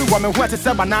I gave you woman who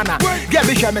to banana. Get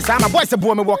me share me sama boy se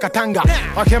boy me walk a tanga.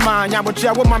 Okay man, ya but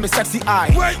ya woman me sexy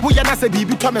eye. Who ya na se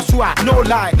bibi to me swa. No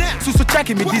lie. So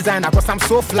checking me designer cause I'm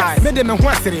so fly. Me dem ho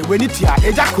asere when it ya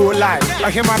eja cool lie.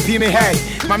 Okay man be me hey.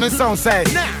 Mama sound say.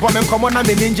 Woman come on na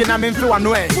me ninja na me feel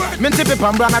annoy. Me tipe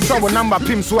pambra na trouble number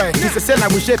pim swear. This say na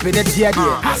we shape it here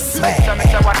there. I swear.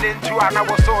 Say what into and I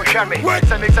was so shammy.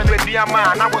 Say me say be a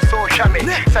man I was so shammy.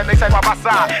 Say me say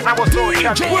babasa I was so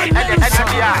shammy.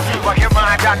 And what him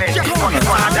I done it. What him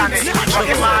I done it. What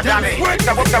him I done it.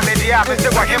 Say what media say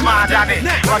what him I done it.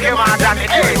 What him I done it.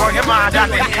 What him I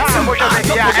done it. Say what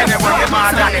media and what him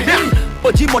I done it.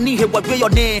 Oji money he what way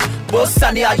your name.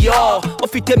 Bossani ayo,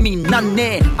 ofite mi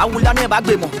nane. Awula ne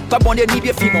bagbemo, kabonde ni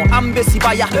be fimo. Ambesi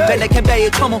baya, bele kebe e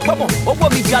chomo. Owo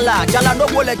mi jala no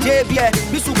wole jebie.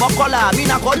 Bisu mokola, mi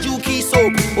na koju kiso.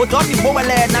 Otomi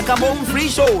bowele na kamo free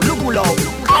show. Lugulo.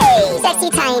 Sexy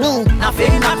tiny. Na fe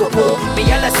na gopo, mi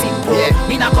yele simple.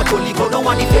 Mi na kotoliko, no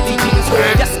one if it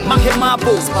is. Just make my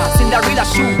boss. Cinderella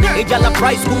shoe, e jala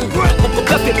price cool. Coco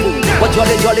perfect. What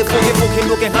jolly for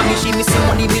look and hamishi mi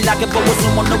simoni mi like a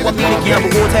someone know what me to give a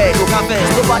water. No confess,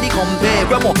 nobody compare.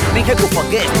 Grandma, make her go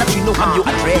forget. Now you know I'm your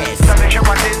address. Say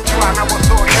what into and I was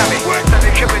so shabby.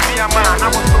 Say be a man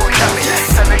I was so shabby.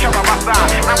 Say babasa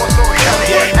I was so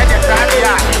shabby. And the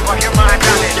Sadia, what him I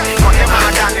done it. What him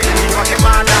I done it. What him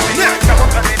I done it. Say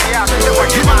what media, what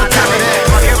him I done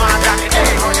it. What him I done it.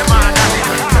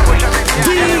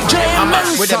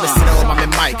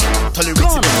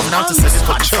 down to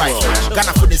 745.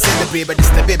 Ghana for the same baby, but this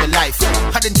the baby life.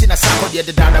 Hadn't seen a sample the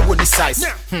other down, I wouldn't size.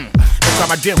 That's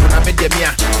my dream when I made them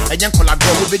here. A young collar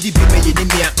girl will be deep in me in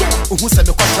India. Who said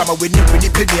the contract with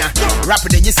Nippia?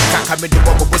 Rapping in Yisaka, I made the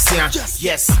bomb of Bosia.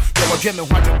 Yes, they were dreaming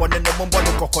what you want in the Mombo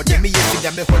Coco. They may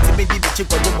have been what they did the chick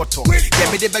on the motor. They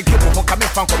made the bag of coming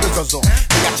from Cocozo.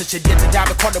 They got to check the down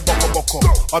the corner Boko.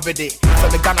 Obede, for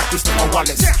the Ghana Christopher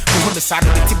Wallace. Who on the side of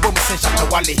the Tibom Saint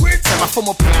Wally. Say my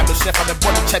former player, the chef of the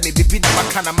body chemmy, be beat up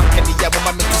Makana Makani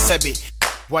Yamama to Sebi.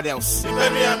 What else?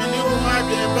 Baby, I'm a new one,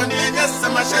 but I just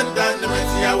am a shut down the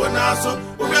Metia one also.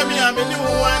 Baby, I'm a new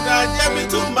one, I jam it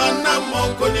to man, I'm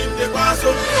more calling the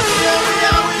Paso. I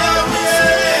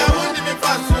want to be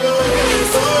fast.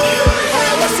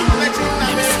 I was so much in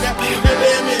America, the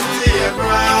name is here,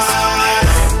 right?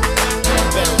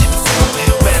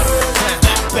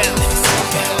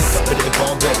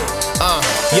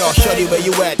 Yo, shorty, where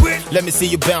you at? Let me see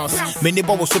you bounce. Many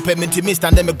bubble super me to me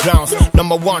stand on the grounds.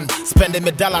 Number one, spending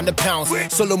me dollar on the pounds.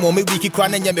 Solo mo me wiki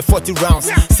crying and me 40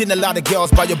 rounds. Seen a lot of girls,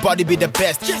 but your body be the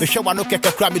best. The show I no care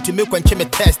crab me to make when me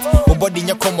test. Your body in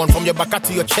your common from your back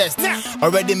to your chest.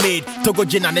 Already made, Togo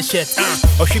gin and the shirt.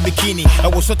 Or she bikini, I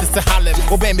was so to Harlem.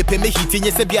 Obey me pay me heat in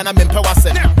your Sebiana men power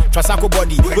set. Trasako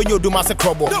body, when you do master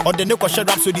crumble. Or the no question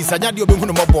rap so this and you're doing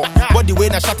mobile. Body way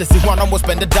I shot to see one almost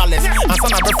spend the dollars. And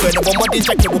son of a friend, no more than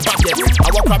check it with bucket. I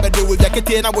walk crab and do with jacket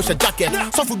and I wish a jacket.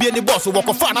 So for being the boss who walk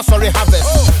off and I sorry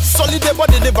harvest. Solid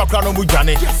body never crown on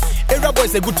Mujani. Era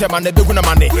boys a good time and never gonna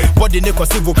money. Body Nico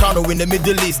Volcano in the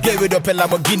Middle East. Get rid of a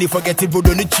Lamborghini, forget it, on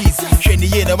the cheese. Shani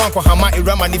Yen, the one for Hama,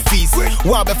 Iramani fees.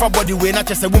 Wow, before body way, not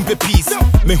just a wimpy piece.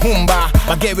 Me humba,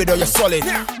 I get rid of your solid.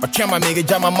 I try my make a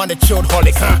jam, my money chilled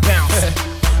holic. Bounce,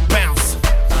 bounce,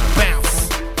 bounce.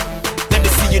 Let me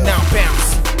see you now,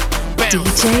 bounce.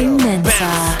 DJ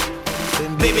Mensa.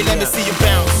 Baby, let me see you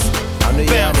bounce.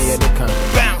 Bounce,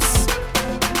 bounce.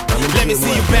 Let me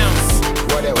see you bounce.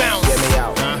 Bounce, get me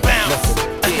out. Bounce.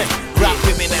 Rock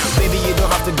with me now, baby. You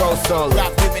don't have to go solo.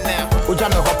 Rock with me now.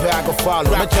 Ujame hope I go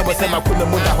follow. My trouble say my kume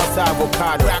muda hosa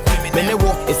avocado.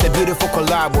 Menewo, it's a beautiful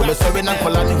collab. The sorry nan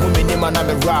kolani humi ni man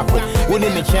ame rap. Uni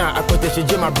me chan akote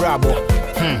shiji my brabo.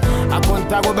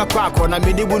 Akonta go back park on a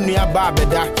midi wuni ya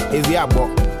babeda. If ya bo,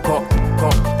 ko,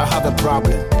 I have a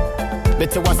problem.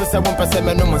 Better was a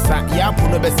 7% no musa. Ya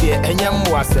puno besi and yam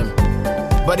wasem.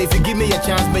 But if you give me a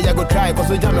chance, may I go try. Cause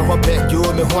ujame hope you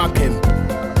me huakem.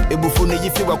 Ebufuni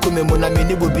yifi wa kume muna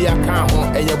mini will be a count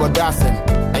and you will dancing.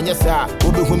 And yes, I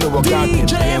will be whom you will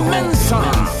DJ Mensa.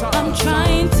 I'm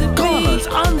trying to be Ghana's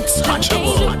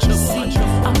untouchable. I'm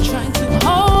trying to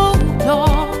hold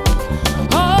on.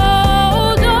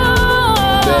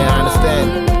 Yeah, I understand.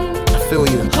 I feel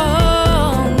you.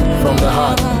 From the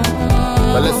heart.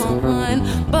 But listen.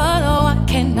 But oh, I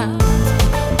cannot.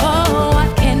 Oh, I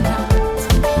cannot.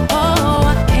 Oh, I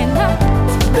cannot.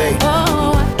 Hey.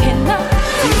 Oh, I cannot.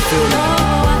 Do you feel me? Oh,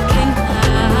 I cannot.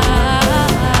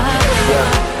 Yeah.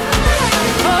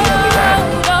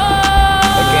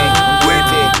 Again,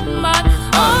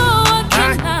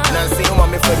 Nancy, you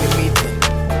want me for the meeting?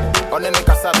 On the make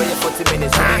us have 40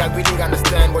 minutes. I really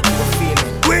understand what you were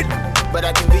feeling. But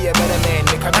I can be a better man.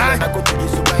 They come in and I go to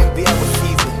this super and be able to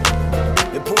season.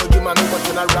 The poor you man wants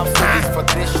to rap series for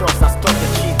 3 shots. I stop the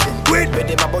cheating. But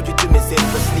they my budget to me say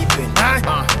for sleeping.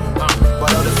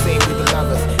 But all the same we the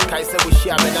lovers. Kai said we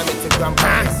share men I'm into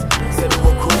grandparents. Said we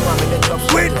were cool, I'm in the top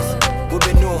shooters. We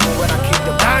been new when I kick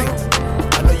the bucket.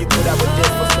 I know you put up with this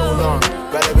for so long,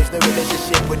 but there is no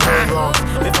relationship with no wrongs.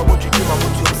 If I want you to, I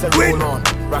want you to say roll on.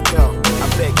 Raquel, I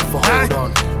beg you for hold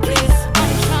on, please.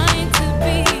 I'm trying to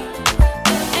be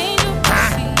the angel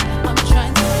pussy. I'm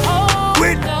trying to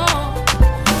hold on.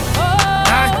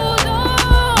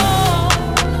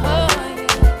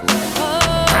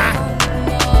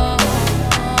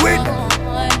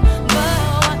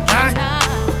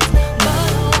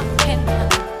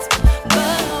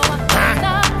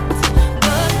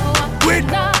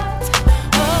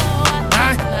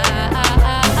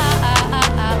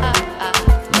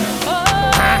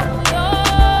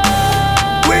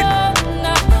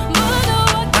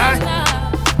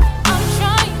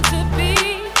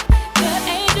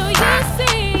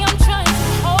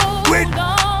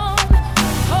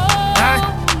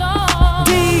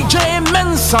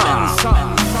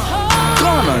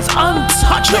 Ghana's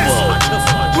untouchable.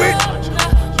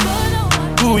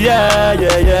 Ooh, yeah.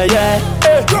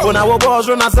 When I was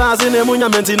run assassin in the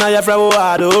Munyamenti, I have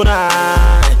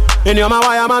Adonai. In your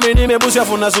Mawaya, Mammy, me push your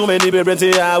phone, so many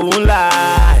baby, I won't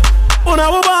lie. When I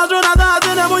was run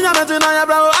assassin in the Munyamenti, I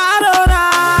have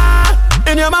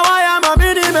Adonai. In your Mawaya,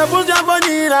 Mammy, me push your phone,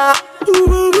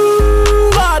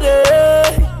 ooh, body.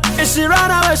 Is she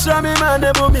run away? show me man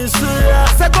the boom is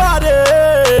say God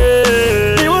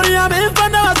me wuri am in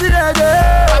front of the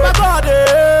Baba God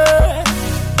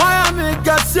why am I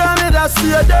got see me that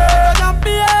see the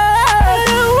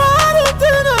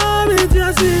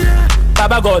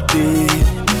Baba God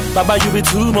Baba you be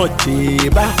too much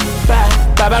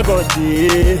Baba God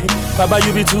Baba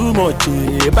you be too much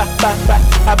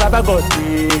Baba God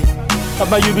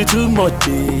Baba you be too much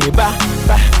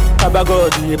Baba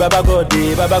God Baba God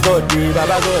Baba God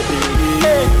Baba God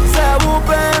say who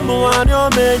pay mo anyo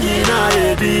menyi na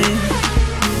edi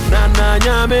na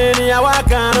nyame ni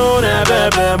awaka no na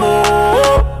bebe mo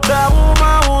say who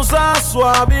ma usa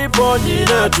swabi ponyi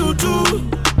na tutu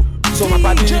so my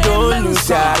party don't lose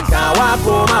ya can't walk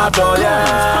home out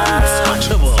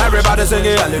yeah everybody sing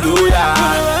it hallelujah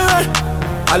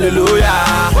hallelujah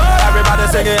everybody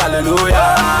sing it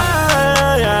hallelujah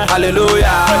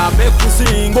hallelujah make me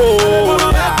sing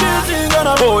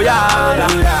oh yeah I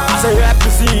say make me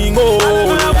sing oh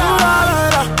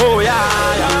yeah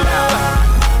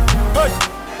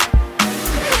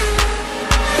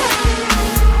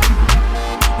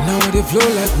now they flow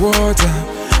like water.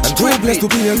 I'm too blessed to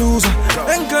be a loser.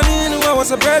 And Kaninu, I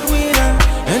was a breadwinner.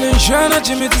 And then Shana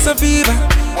Jimmy is a fever.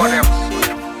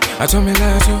 I told me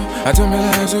lazo.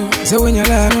 Say when you're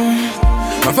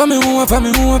my family who,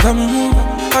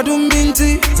 I don't mean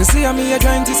to see me a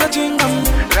trying to search in them.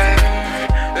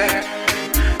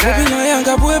 Open your young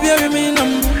up, we'll be a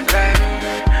minimum.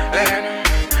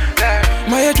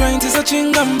 My trying to search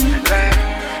in them.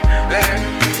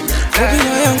 Open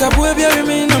your young up, we'll be a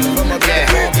minimum.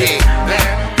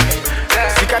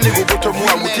 Sikani go mu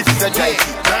amuti ti sejai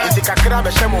ndika kra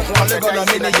be shemo ho le gona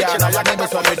me ne ya na ya ne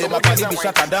so be de mapani bi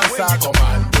shaka dancer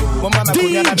commando mama na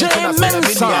kunya na me na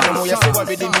so na mo ya se wa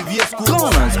be de mi vie school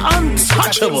Gunners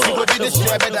Untouchable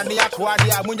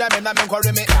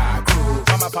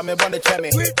mama pa me bonde cheme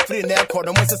free na ekọ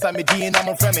no mo sesa me din na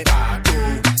mo frɛ me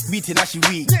beating na she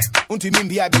we unto me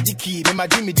bia be diki me ma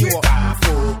jimi di wo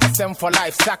SM for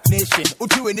life sack nation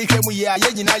utu we ni hwemu ye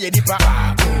aye nyina ye dipa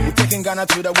we taking Ghana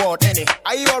to the world any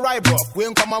are you alright bro we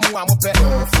nko ma mu amope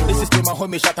this is to my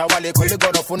homie Shatawale ko le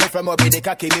god of no from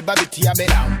obedeka ke me baby tia me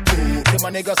to my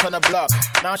niggas on the block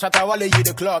now Shatawale you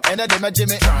the clock and then me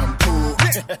jimi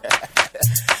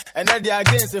and then they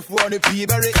against if one be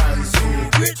very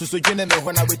so jene me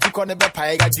when I we tik on the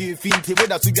pie ga ji finti with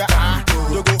that sugar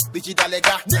dogo bichi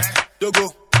dalega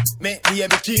dogo me be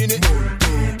chini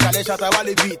kale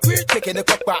Shatawale beat taking the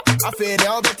papa afa ne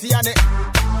obeti ane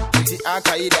ti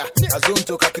akaida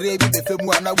azonto kakrebi be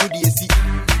femu ana wudi esi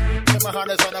my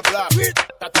hand is on the block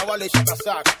Shatawale shaka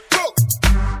sack go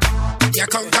ya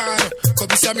kankano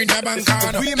kobisa mi na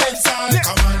bankano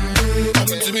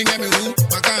come on to me get me who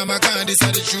maka this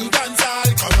is the true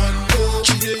dancehall come on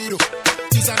chideiro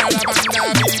this another banda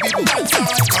baby dancehall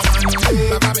come on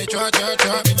papa me cho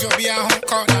me jo be a home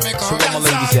corner me call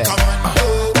dancehall come on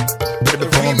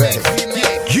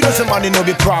you know some money no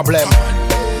be problem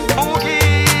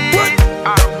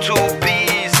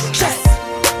R2Bs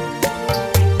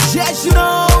yes you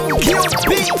know give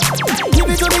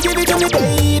it to me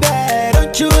baby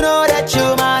don't you know that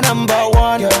you're my number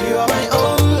one girl you are my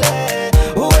only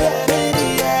oh yeah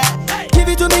baby yeah give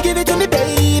it to me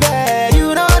baby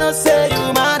you know I say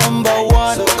you my number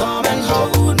one so come and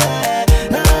hold me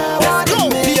now what do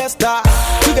me fiesta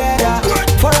together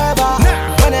forever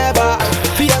whenever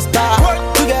fiesta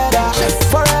together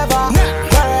forever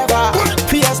wherever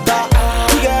fiesta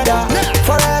together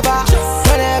forever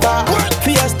whenever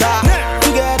fiesta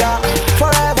together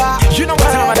forever you know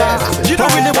what time it is you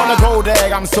don't really wanna go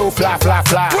there I'm so fly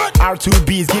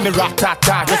R2Bs give me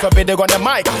rat-tat-tat just a bit on the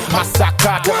mic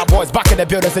massacre to my boys back in the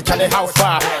building say Charlie house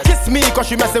far kiss me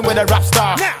cause you messing with a rap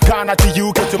star Ghana to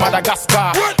UK to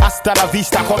Madagascar hasta la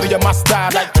vista call me your master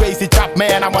like crazy chap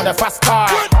man I'm on the fast car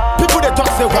people they talk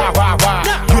say wah wah wah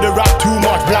you the rap too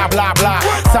much blah blah blah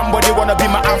somebody wanna be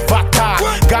my avatar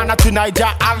Ghana to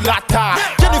Niger Alata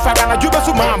Jennifer Ghana you be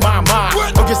so mama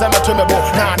okay say me to me bo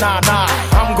nah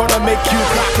I'm gonna make you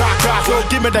crack so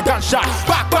give me the gunshot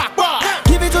back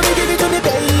give it to me baby don't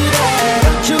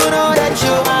you know that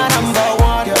you're my number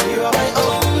one girl you are my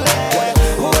only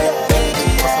oh yeah baby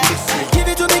yeah give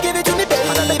it to me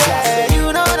baby you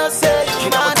know I say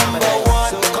you're my number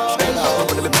one so come and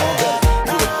hold me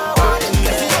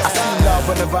I see love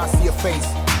whenever I see your face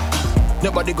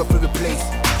nobody go feel the place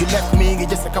you left me in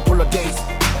just a couple of days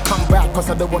come back cause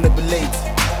I don't wanna be late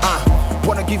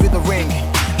wanna give you the ring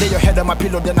lay your head on my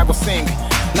pillow then I go sing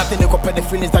nothing to compare the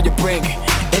feelings that you bring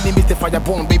enemies the fire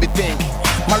born baby think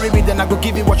marry me then I go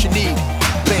give you what you need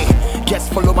babe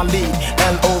just follow my lead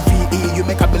LOVE you you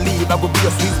make I believe I will be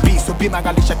your sweet beast, so be my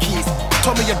Galisha keys.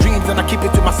 Tell me your dreams and I keep it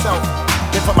to myself.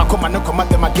 If I'm a come and no come at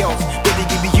my girls, baby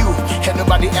give me you and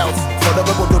nobody else. For the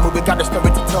bubble, we got the story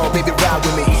to tell, baby ride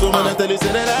with me. So when I tell you say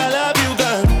that I love you,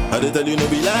 girl, I tell you no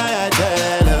be lie, I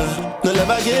tell her. No love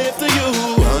I give to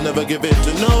you, I'll never give it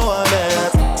to no one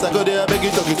else. So I go there, I beg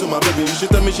you talking to my baby. She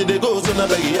tell me she dey go, so now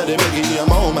beg you, they beg you.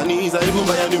 I'm on my knees, I even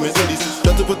buy a new Mercedes.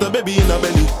 Try to put a baby in a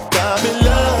belly. I'm in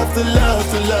love to love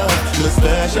to love, my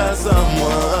special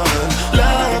someone.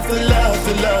 Love to love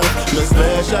to love, my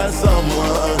special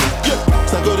someone. Yeah.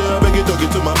 So I go there, I beg you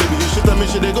talking to my baby. She tell me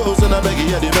she dey go, so now beg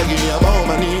you, they beg you. I'm on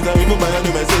my knees, I even buy a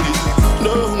new Mercedes.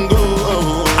 Don't go.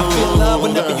 I feel love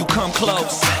whenever you come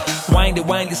close. Wind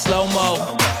it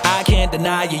slow-mo. I can't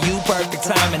deny you, you perfect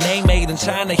time and ain't made in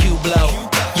China, you blow.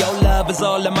 Your love is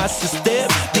all in my system.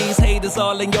 These haters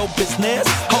all in your business.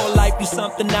 Whole life you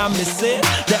something I miss it.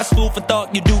 That's food for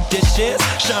thought, you do dishes.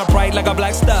 Shine bright like a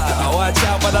black star. Watch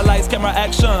out for the lights, camera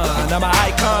action. I'm an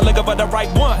icon, looking for the right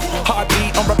one.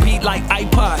 Heartbeat on repeat like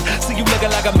iPod. See you looking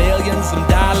like $1 million, some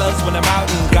dollars. When I'm out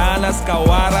in Ghana,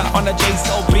 Skawara on the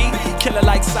JSOB. Killer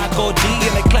like Sako D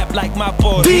and they clap like my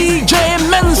boy DJ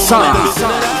Mensa,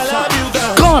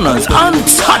 Ghana's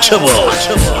Untouchable.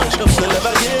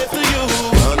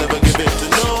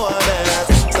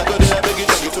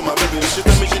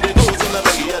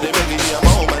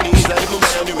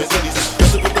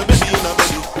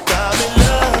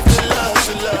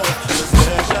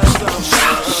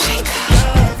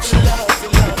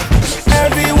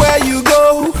 Everywhere you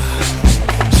go,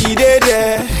 she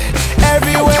there.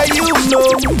 Everywhere you know,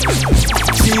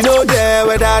 she know there.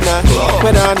 Wedana.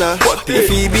 If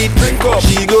he beat, drink up,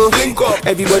 she go.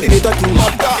 Everybody they talking.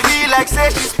 Be like say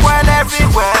she spoil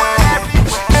everywhere.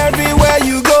 Everywhere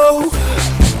you go,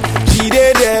 she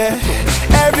there.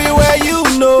 Everywhere you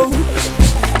know,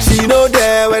 she know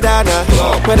there. Wedana.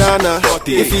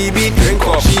 If he beat, drink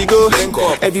up, she go.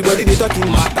 Everybody they talking.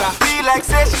 Be like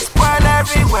say she spoil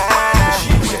everywhere.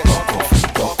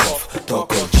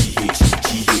 Talk of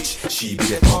GH, she be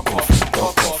the talk of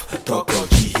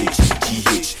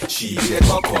GH, she be the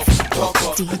talk of GH,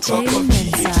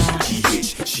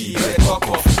 she be the talk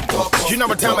of. You know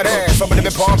what time it is, somebody be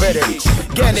born better.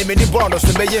 Get him in the bonus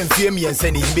to be in fear me and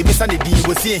send him. Baby Sunday D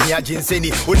was seeing here,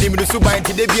 Jinseni, with him in the Suba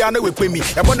into the piano with me.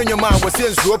 And one of your man was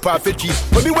saying slow perfect.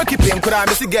 But we were keeping crime,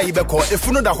 Mr. Gay Beco, if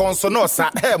you know the horn so no, sir,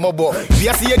 hey, mobile. We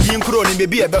are seeing Jim Crony,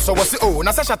 maybe a best was oh,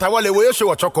 Nasasha Tawale will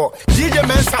show a choco. DJ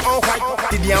Mensa all white,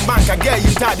 the Ambanka gay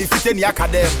in Tadi Fitin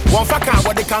Yakadem. One faka,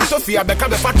 what the Cantofia,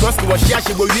 become a fat trust was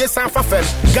she will be a San Fafel.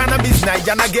 Ghana business,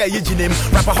 Jana Gay, Eugene,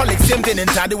 Rapaholic, same thing in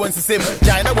Tadi once the same.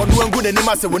 China one good in the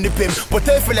master when they pay. But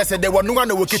they feel said they were no one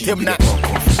who will keep him now.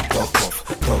 Talk of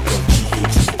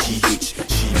GH,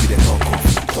 she be the talk of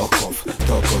GH, she be the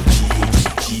talk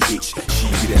of GH, she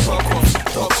be the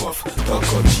talk of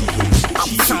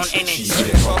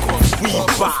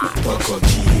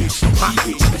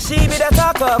GH. She be the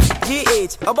talk of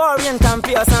GH. A boring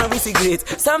campy or some risky great.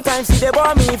 Sometimes she dey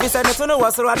bore me if it's a no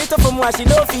was so a little from what she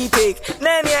don't feel take.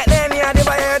 Then they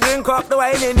buy a drink up the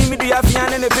wine and me do your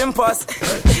fian and the pimpos.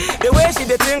 The way she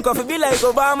dey drink up, it be like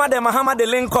Obama, the Muhammad, the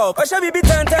link up. Or shall we be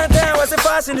 10 was a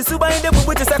fashion, the Suba in the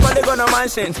boot to second they gonna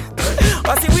mansion.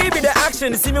 Or see we be the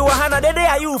action, see me wahana, the day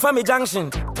are you from a junction.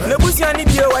 The bush and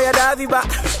the why you davi back.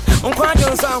 Unquan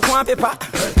Johnson, Unquan Pepper.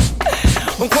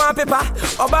 Unquan Pepper,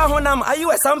 Oba Honam, are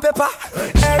you a some pepper?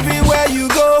 Everywhere you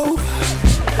go,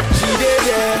 she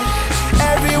there.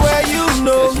 Everywhere you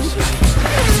know,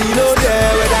 she know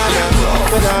there. Wedana.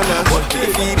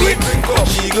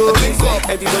 She go.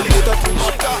 Everybody go talking.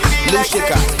 Blue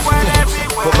shaker.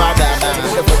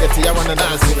 Don't forget to one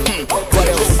another. What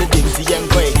else the thing to young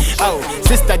boy? Oh,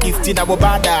 sister gifting a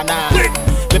Bobadana.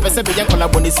 The person be young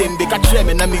on the same big catch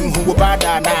me na me who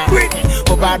Bobadana.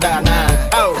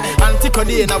 Oh,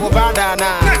 Anticody and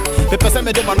Bobadana. The person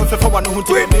me the man for one who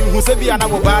tell me who say be an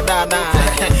Bobadana.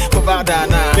 But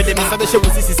the Mr. Bishop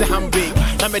was this is a handbag.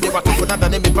 I made the water for another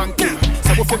name pancake.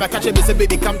 So if I catch me say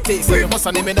baby come taste. So you must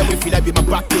name me we feel like be my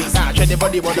practice.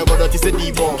 Anybody wanna go to say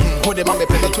divo. Hold them on me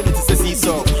penalty to say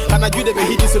so. And I do the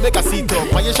hit so make a seat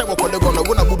up. My yesha wako gonna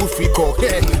wanna move free call.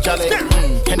 Chale.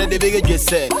 And the big just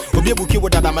said, "We'll be able to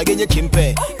with that I'm again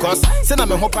chimpe." Cause send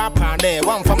me hope up and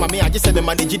one for me I just said the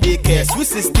manage daycare. Sweet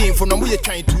 16 for no we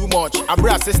trying too much. I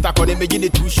bring a sister cause they making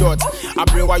it too short. I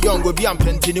bring a young go be am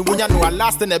plenty when you know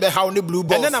last never how the blue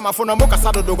ball. And then I'm a phone moka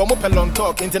sado dog mo pelon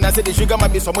talk. Internet say the sugar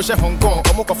might be so much Hong Kong.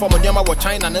 Omo ko form nyama wo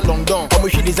China ne London. Omo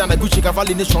hwe design Gucci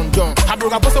Cavalli ne Sean John.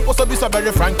 Abroga poso be so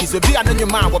very Frankie. So be anonyo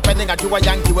man wo pending ajowa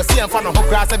Yankee. We see en fa no ho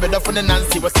kra se be do ne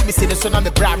Nancy. We see me see ne so na me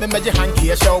bra me meje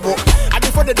hanky e shawbo.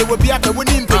 Ade for the we be ata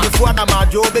woni mpanyfo na ma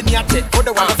jo be ni ate. Wo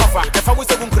de wa fafa. E fa we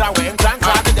se bunkra we nkran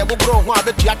kra de bo bro ho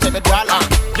abetu ate me dwala.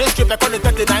 This trip e kon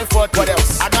 3940. What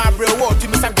else? I don't bring what to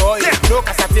me say boy. No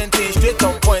cause I think straight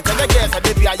on point. And I guess I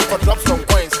did be you for drop some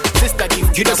coins. Sister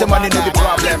give you know say money no be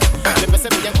problem. The person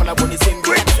be call aboni sing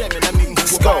go.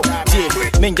 Go.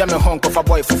 Minja me honk of a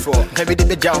boy for four. Maybe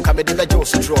the junk, I made the Joe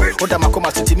straw. What am I come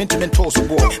to me to mentor so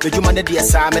boy? The human dear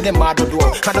Sam and the mother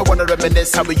door. I don't want to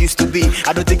reminisce how we used to be.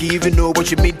 I don't think you even know what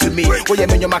you mean to me. When you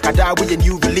mean your macada with a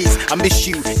new release, I miss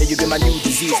you and you be my new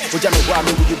disease. Would you know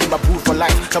will you be my proof for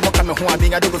life? Someone coming home, I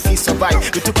mean I don't feel survive.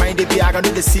 You took my baby, I don't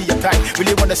need to see your type.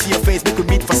 Really want to see your face, we could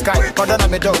meet for Skype. But then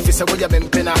I'm a dog, if I would have been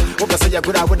pinna. Over say you're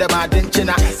good, I would have my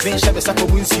dinchina. Then Shabby Saka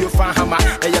wins you for hammer.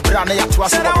 And you're brown, and you're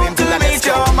twice what I'm to meet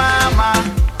your mama.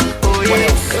 Oh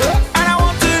yeah. And I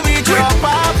want to meet your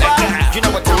papa. You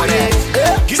know what time it is.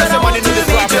 You know somebody need to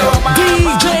meet your mama.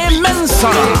 DJ Mensa.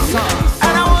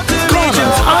 And I want to meet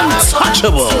your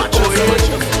Untouchable.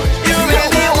 You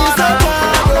really want to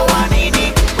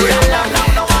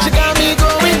she got me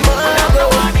going mad.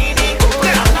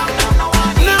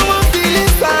 Now I'm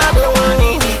feeling sad.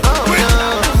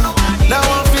 Now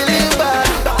I'm feeling bad.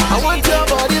 I want your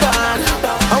body bad.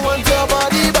 I want your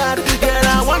body bad. Girl,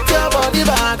 I want your body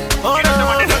bad. Oh no.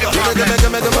 Give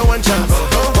me one chance.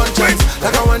 One chance.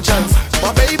 Like a one chance.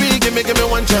 My baby, give me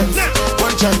one chance.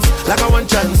 One chance. Like a one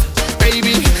chance.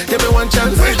 Baby, give me one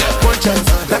chance. One chance.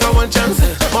 Like a one chance.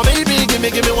 My baby, give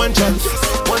me one chance.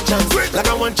 One chance. Like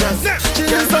a one chance.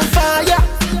 She's on fire.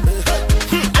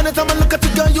 Anytime I look at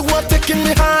you, girl, you are taking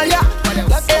me higher.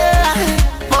 Yeah.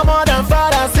 My mother and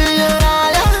father see you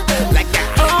higher. Like that.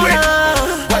 Oh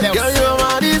yeah. Girl, you're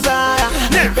my desire.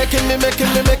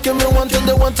 Making me want to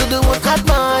do what I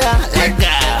admire. Like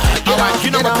that. Alright,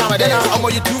 you know what time it is. I'm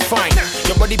you too fine.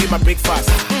 Your body be my breakfast.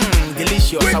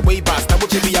 Delicious, I way past. I will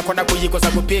be a corner for you cause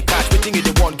I will pay cash. Waiting you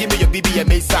the one, give me your BB and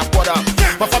Mesa. What up?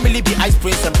 My family be Ice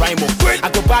Prince and Primo. I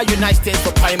go buy you nice things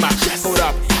for Primer. Hold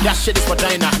up, that shit is for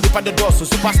Dinah. Dip on the door, so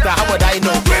superstar, how would I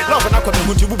know? Love and I come to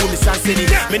you, Miss Sansini.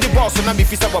 Many boss, so now me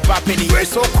fist up a penny.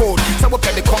 It's so cold, some will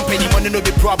pay the company, money no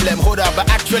be problem. Hold up, but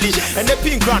actually, and the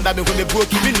pink ground, I mean, when me broke,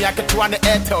 even me, I can turn the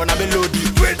airtel, and I'm a loady.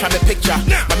 Come a picture,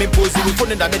 my me pose, you phone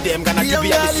and I'm a damn, gonna give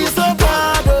you a so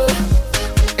bad.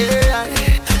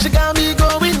 She got me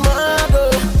going mad,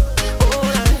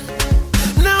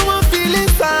 now I'm feeling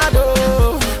sad,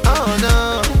 oh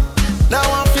no. Now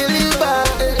I'm feeling bad.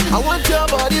 I want your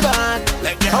body bad.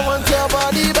 I want your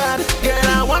body bad. Girl,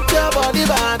 I want your body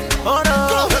bad. Oh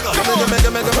no. Give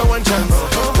me one chance.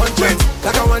 One chance.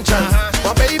 Like a one chance.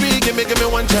 My baby, give me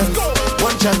one chance.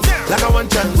 One chance. Like a one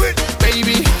chance.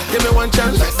 Baby, give me one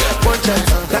chance. One chance.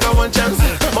 Like a one chance.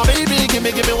 My baby, give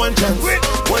me one chance.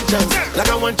 One chance. Like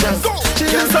a one chance.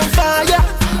 She's on fire.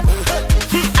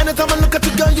 Anytime I look at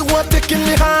you, girl, you are taking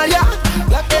me higher.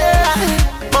 Like yeah.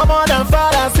 My mother and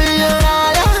father see you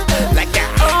higher. Like that.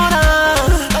 Oh no.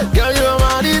 Girl, you're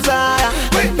my desire.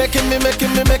 Making me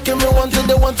want to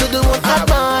do what I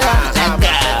admire. Like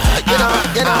that. Get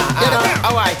up.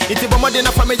 Alright, it's a more than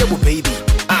a family, baby.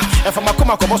 If I'm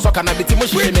a come so can I be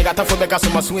Timoshi, make a for make us so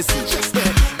much.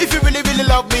 If you really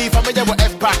love me, if I'm a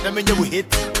F pack, then you will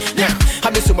hit. Yeah, I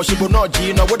miss so much, you know,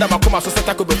 G, no, what I'm a come so set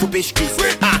I could be for pastries.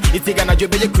 It's gonna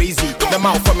be crazy. The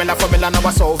mouth formula, now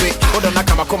I solve it. Hold on, I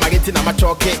come get in, I'm a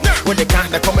chocolate. When they can't,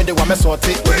 they come in, they want me sort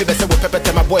it. We be with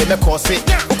pepper, my boy, me cause it.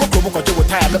 Uko you will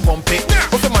tire me pump it.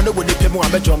 If I'm no, would they pay more,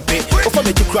 I'm a jump it. If I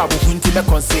make you cry, we'll hunt me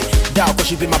conceit. Down, cause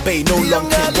she be my bae, no long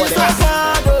time.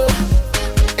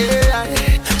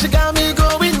 She got me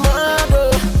going mad,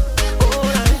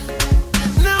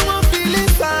 now I'm feeling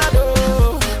sad,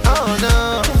 oh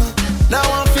no. Now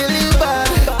I'm feeling bad.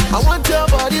 I want your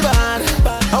body bad.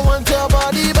 I want your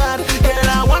body bad. Girl,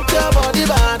 I want your body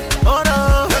bad. Oh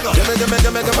no. Give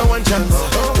me one chance.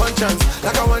 One chance.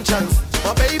 Like a one chance.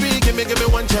 My baby, give me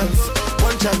one chance.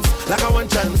 One chance. Like a one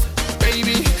chance.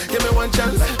 Baby, give me one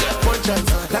chance. One chance.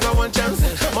 Like a one chance.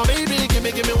 My baby, give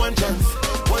me one chance.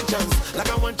 One chance. Like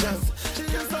a one chance.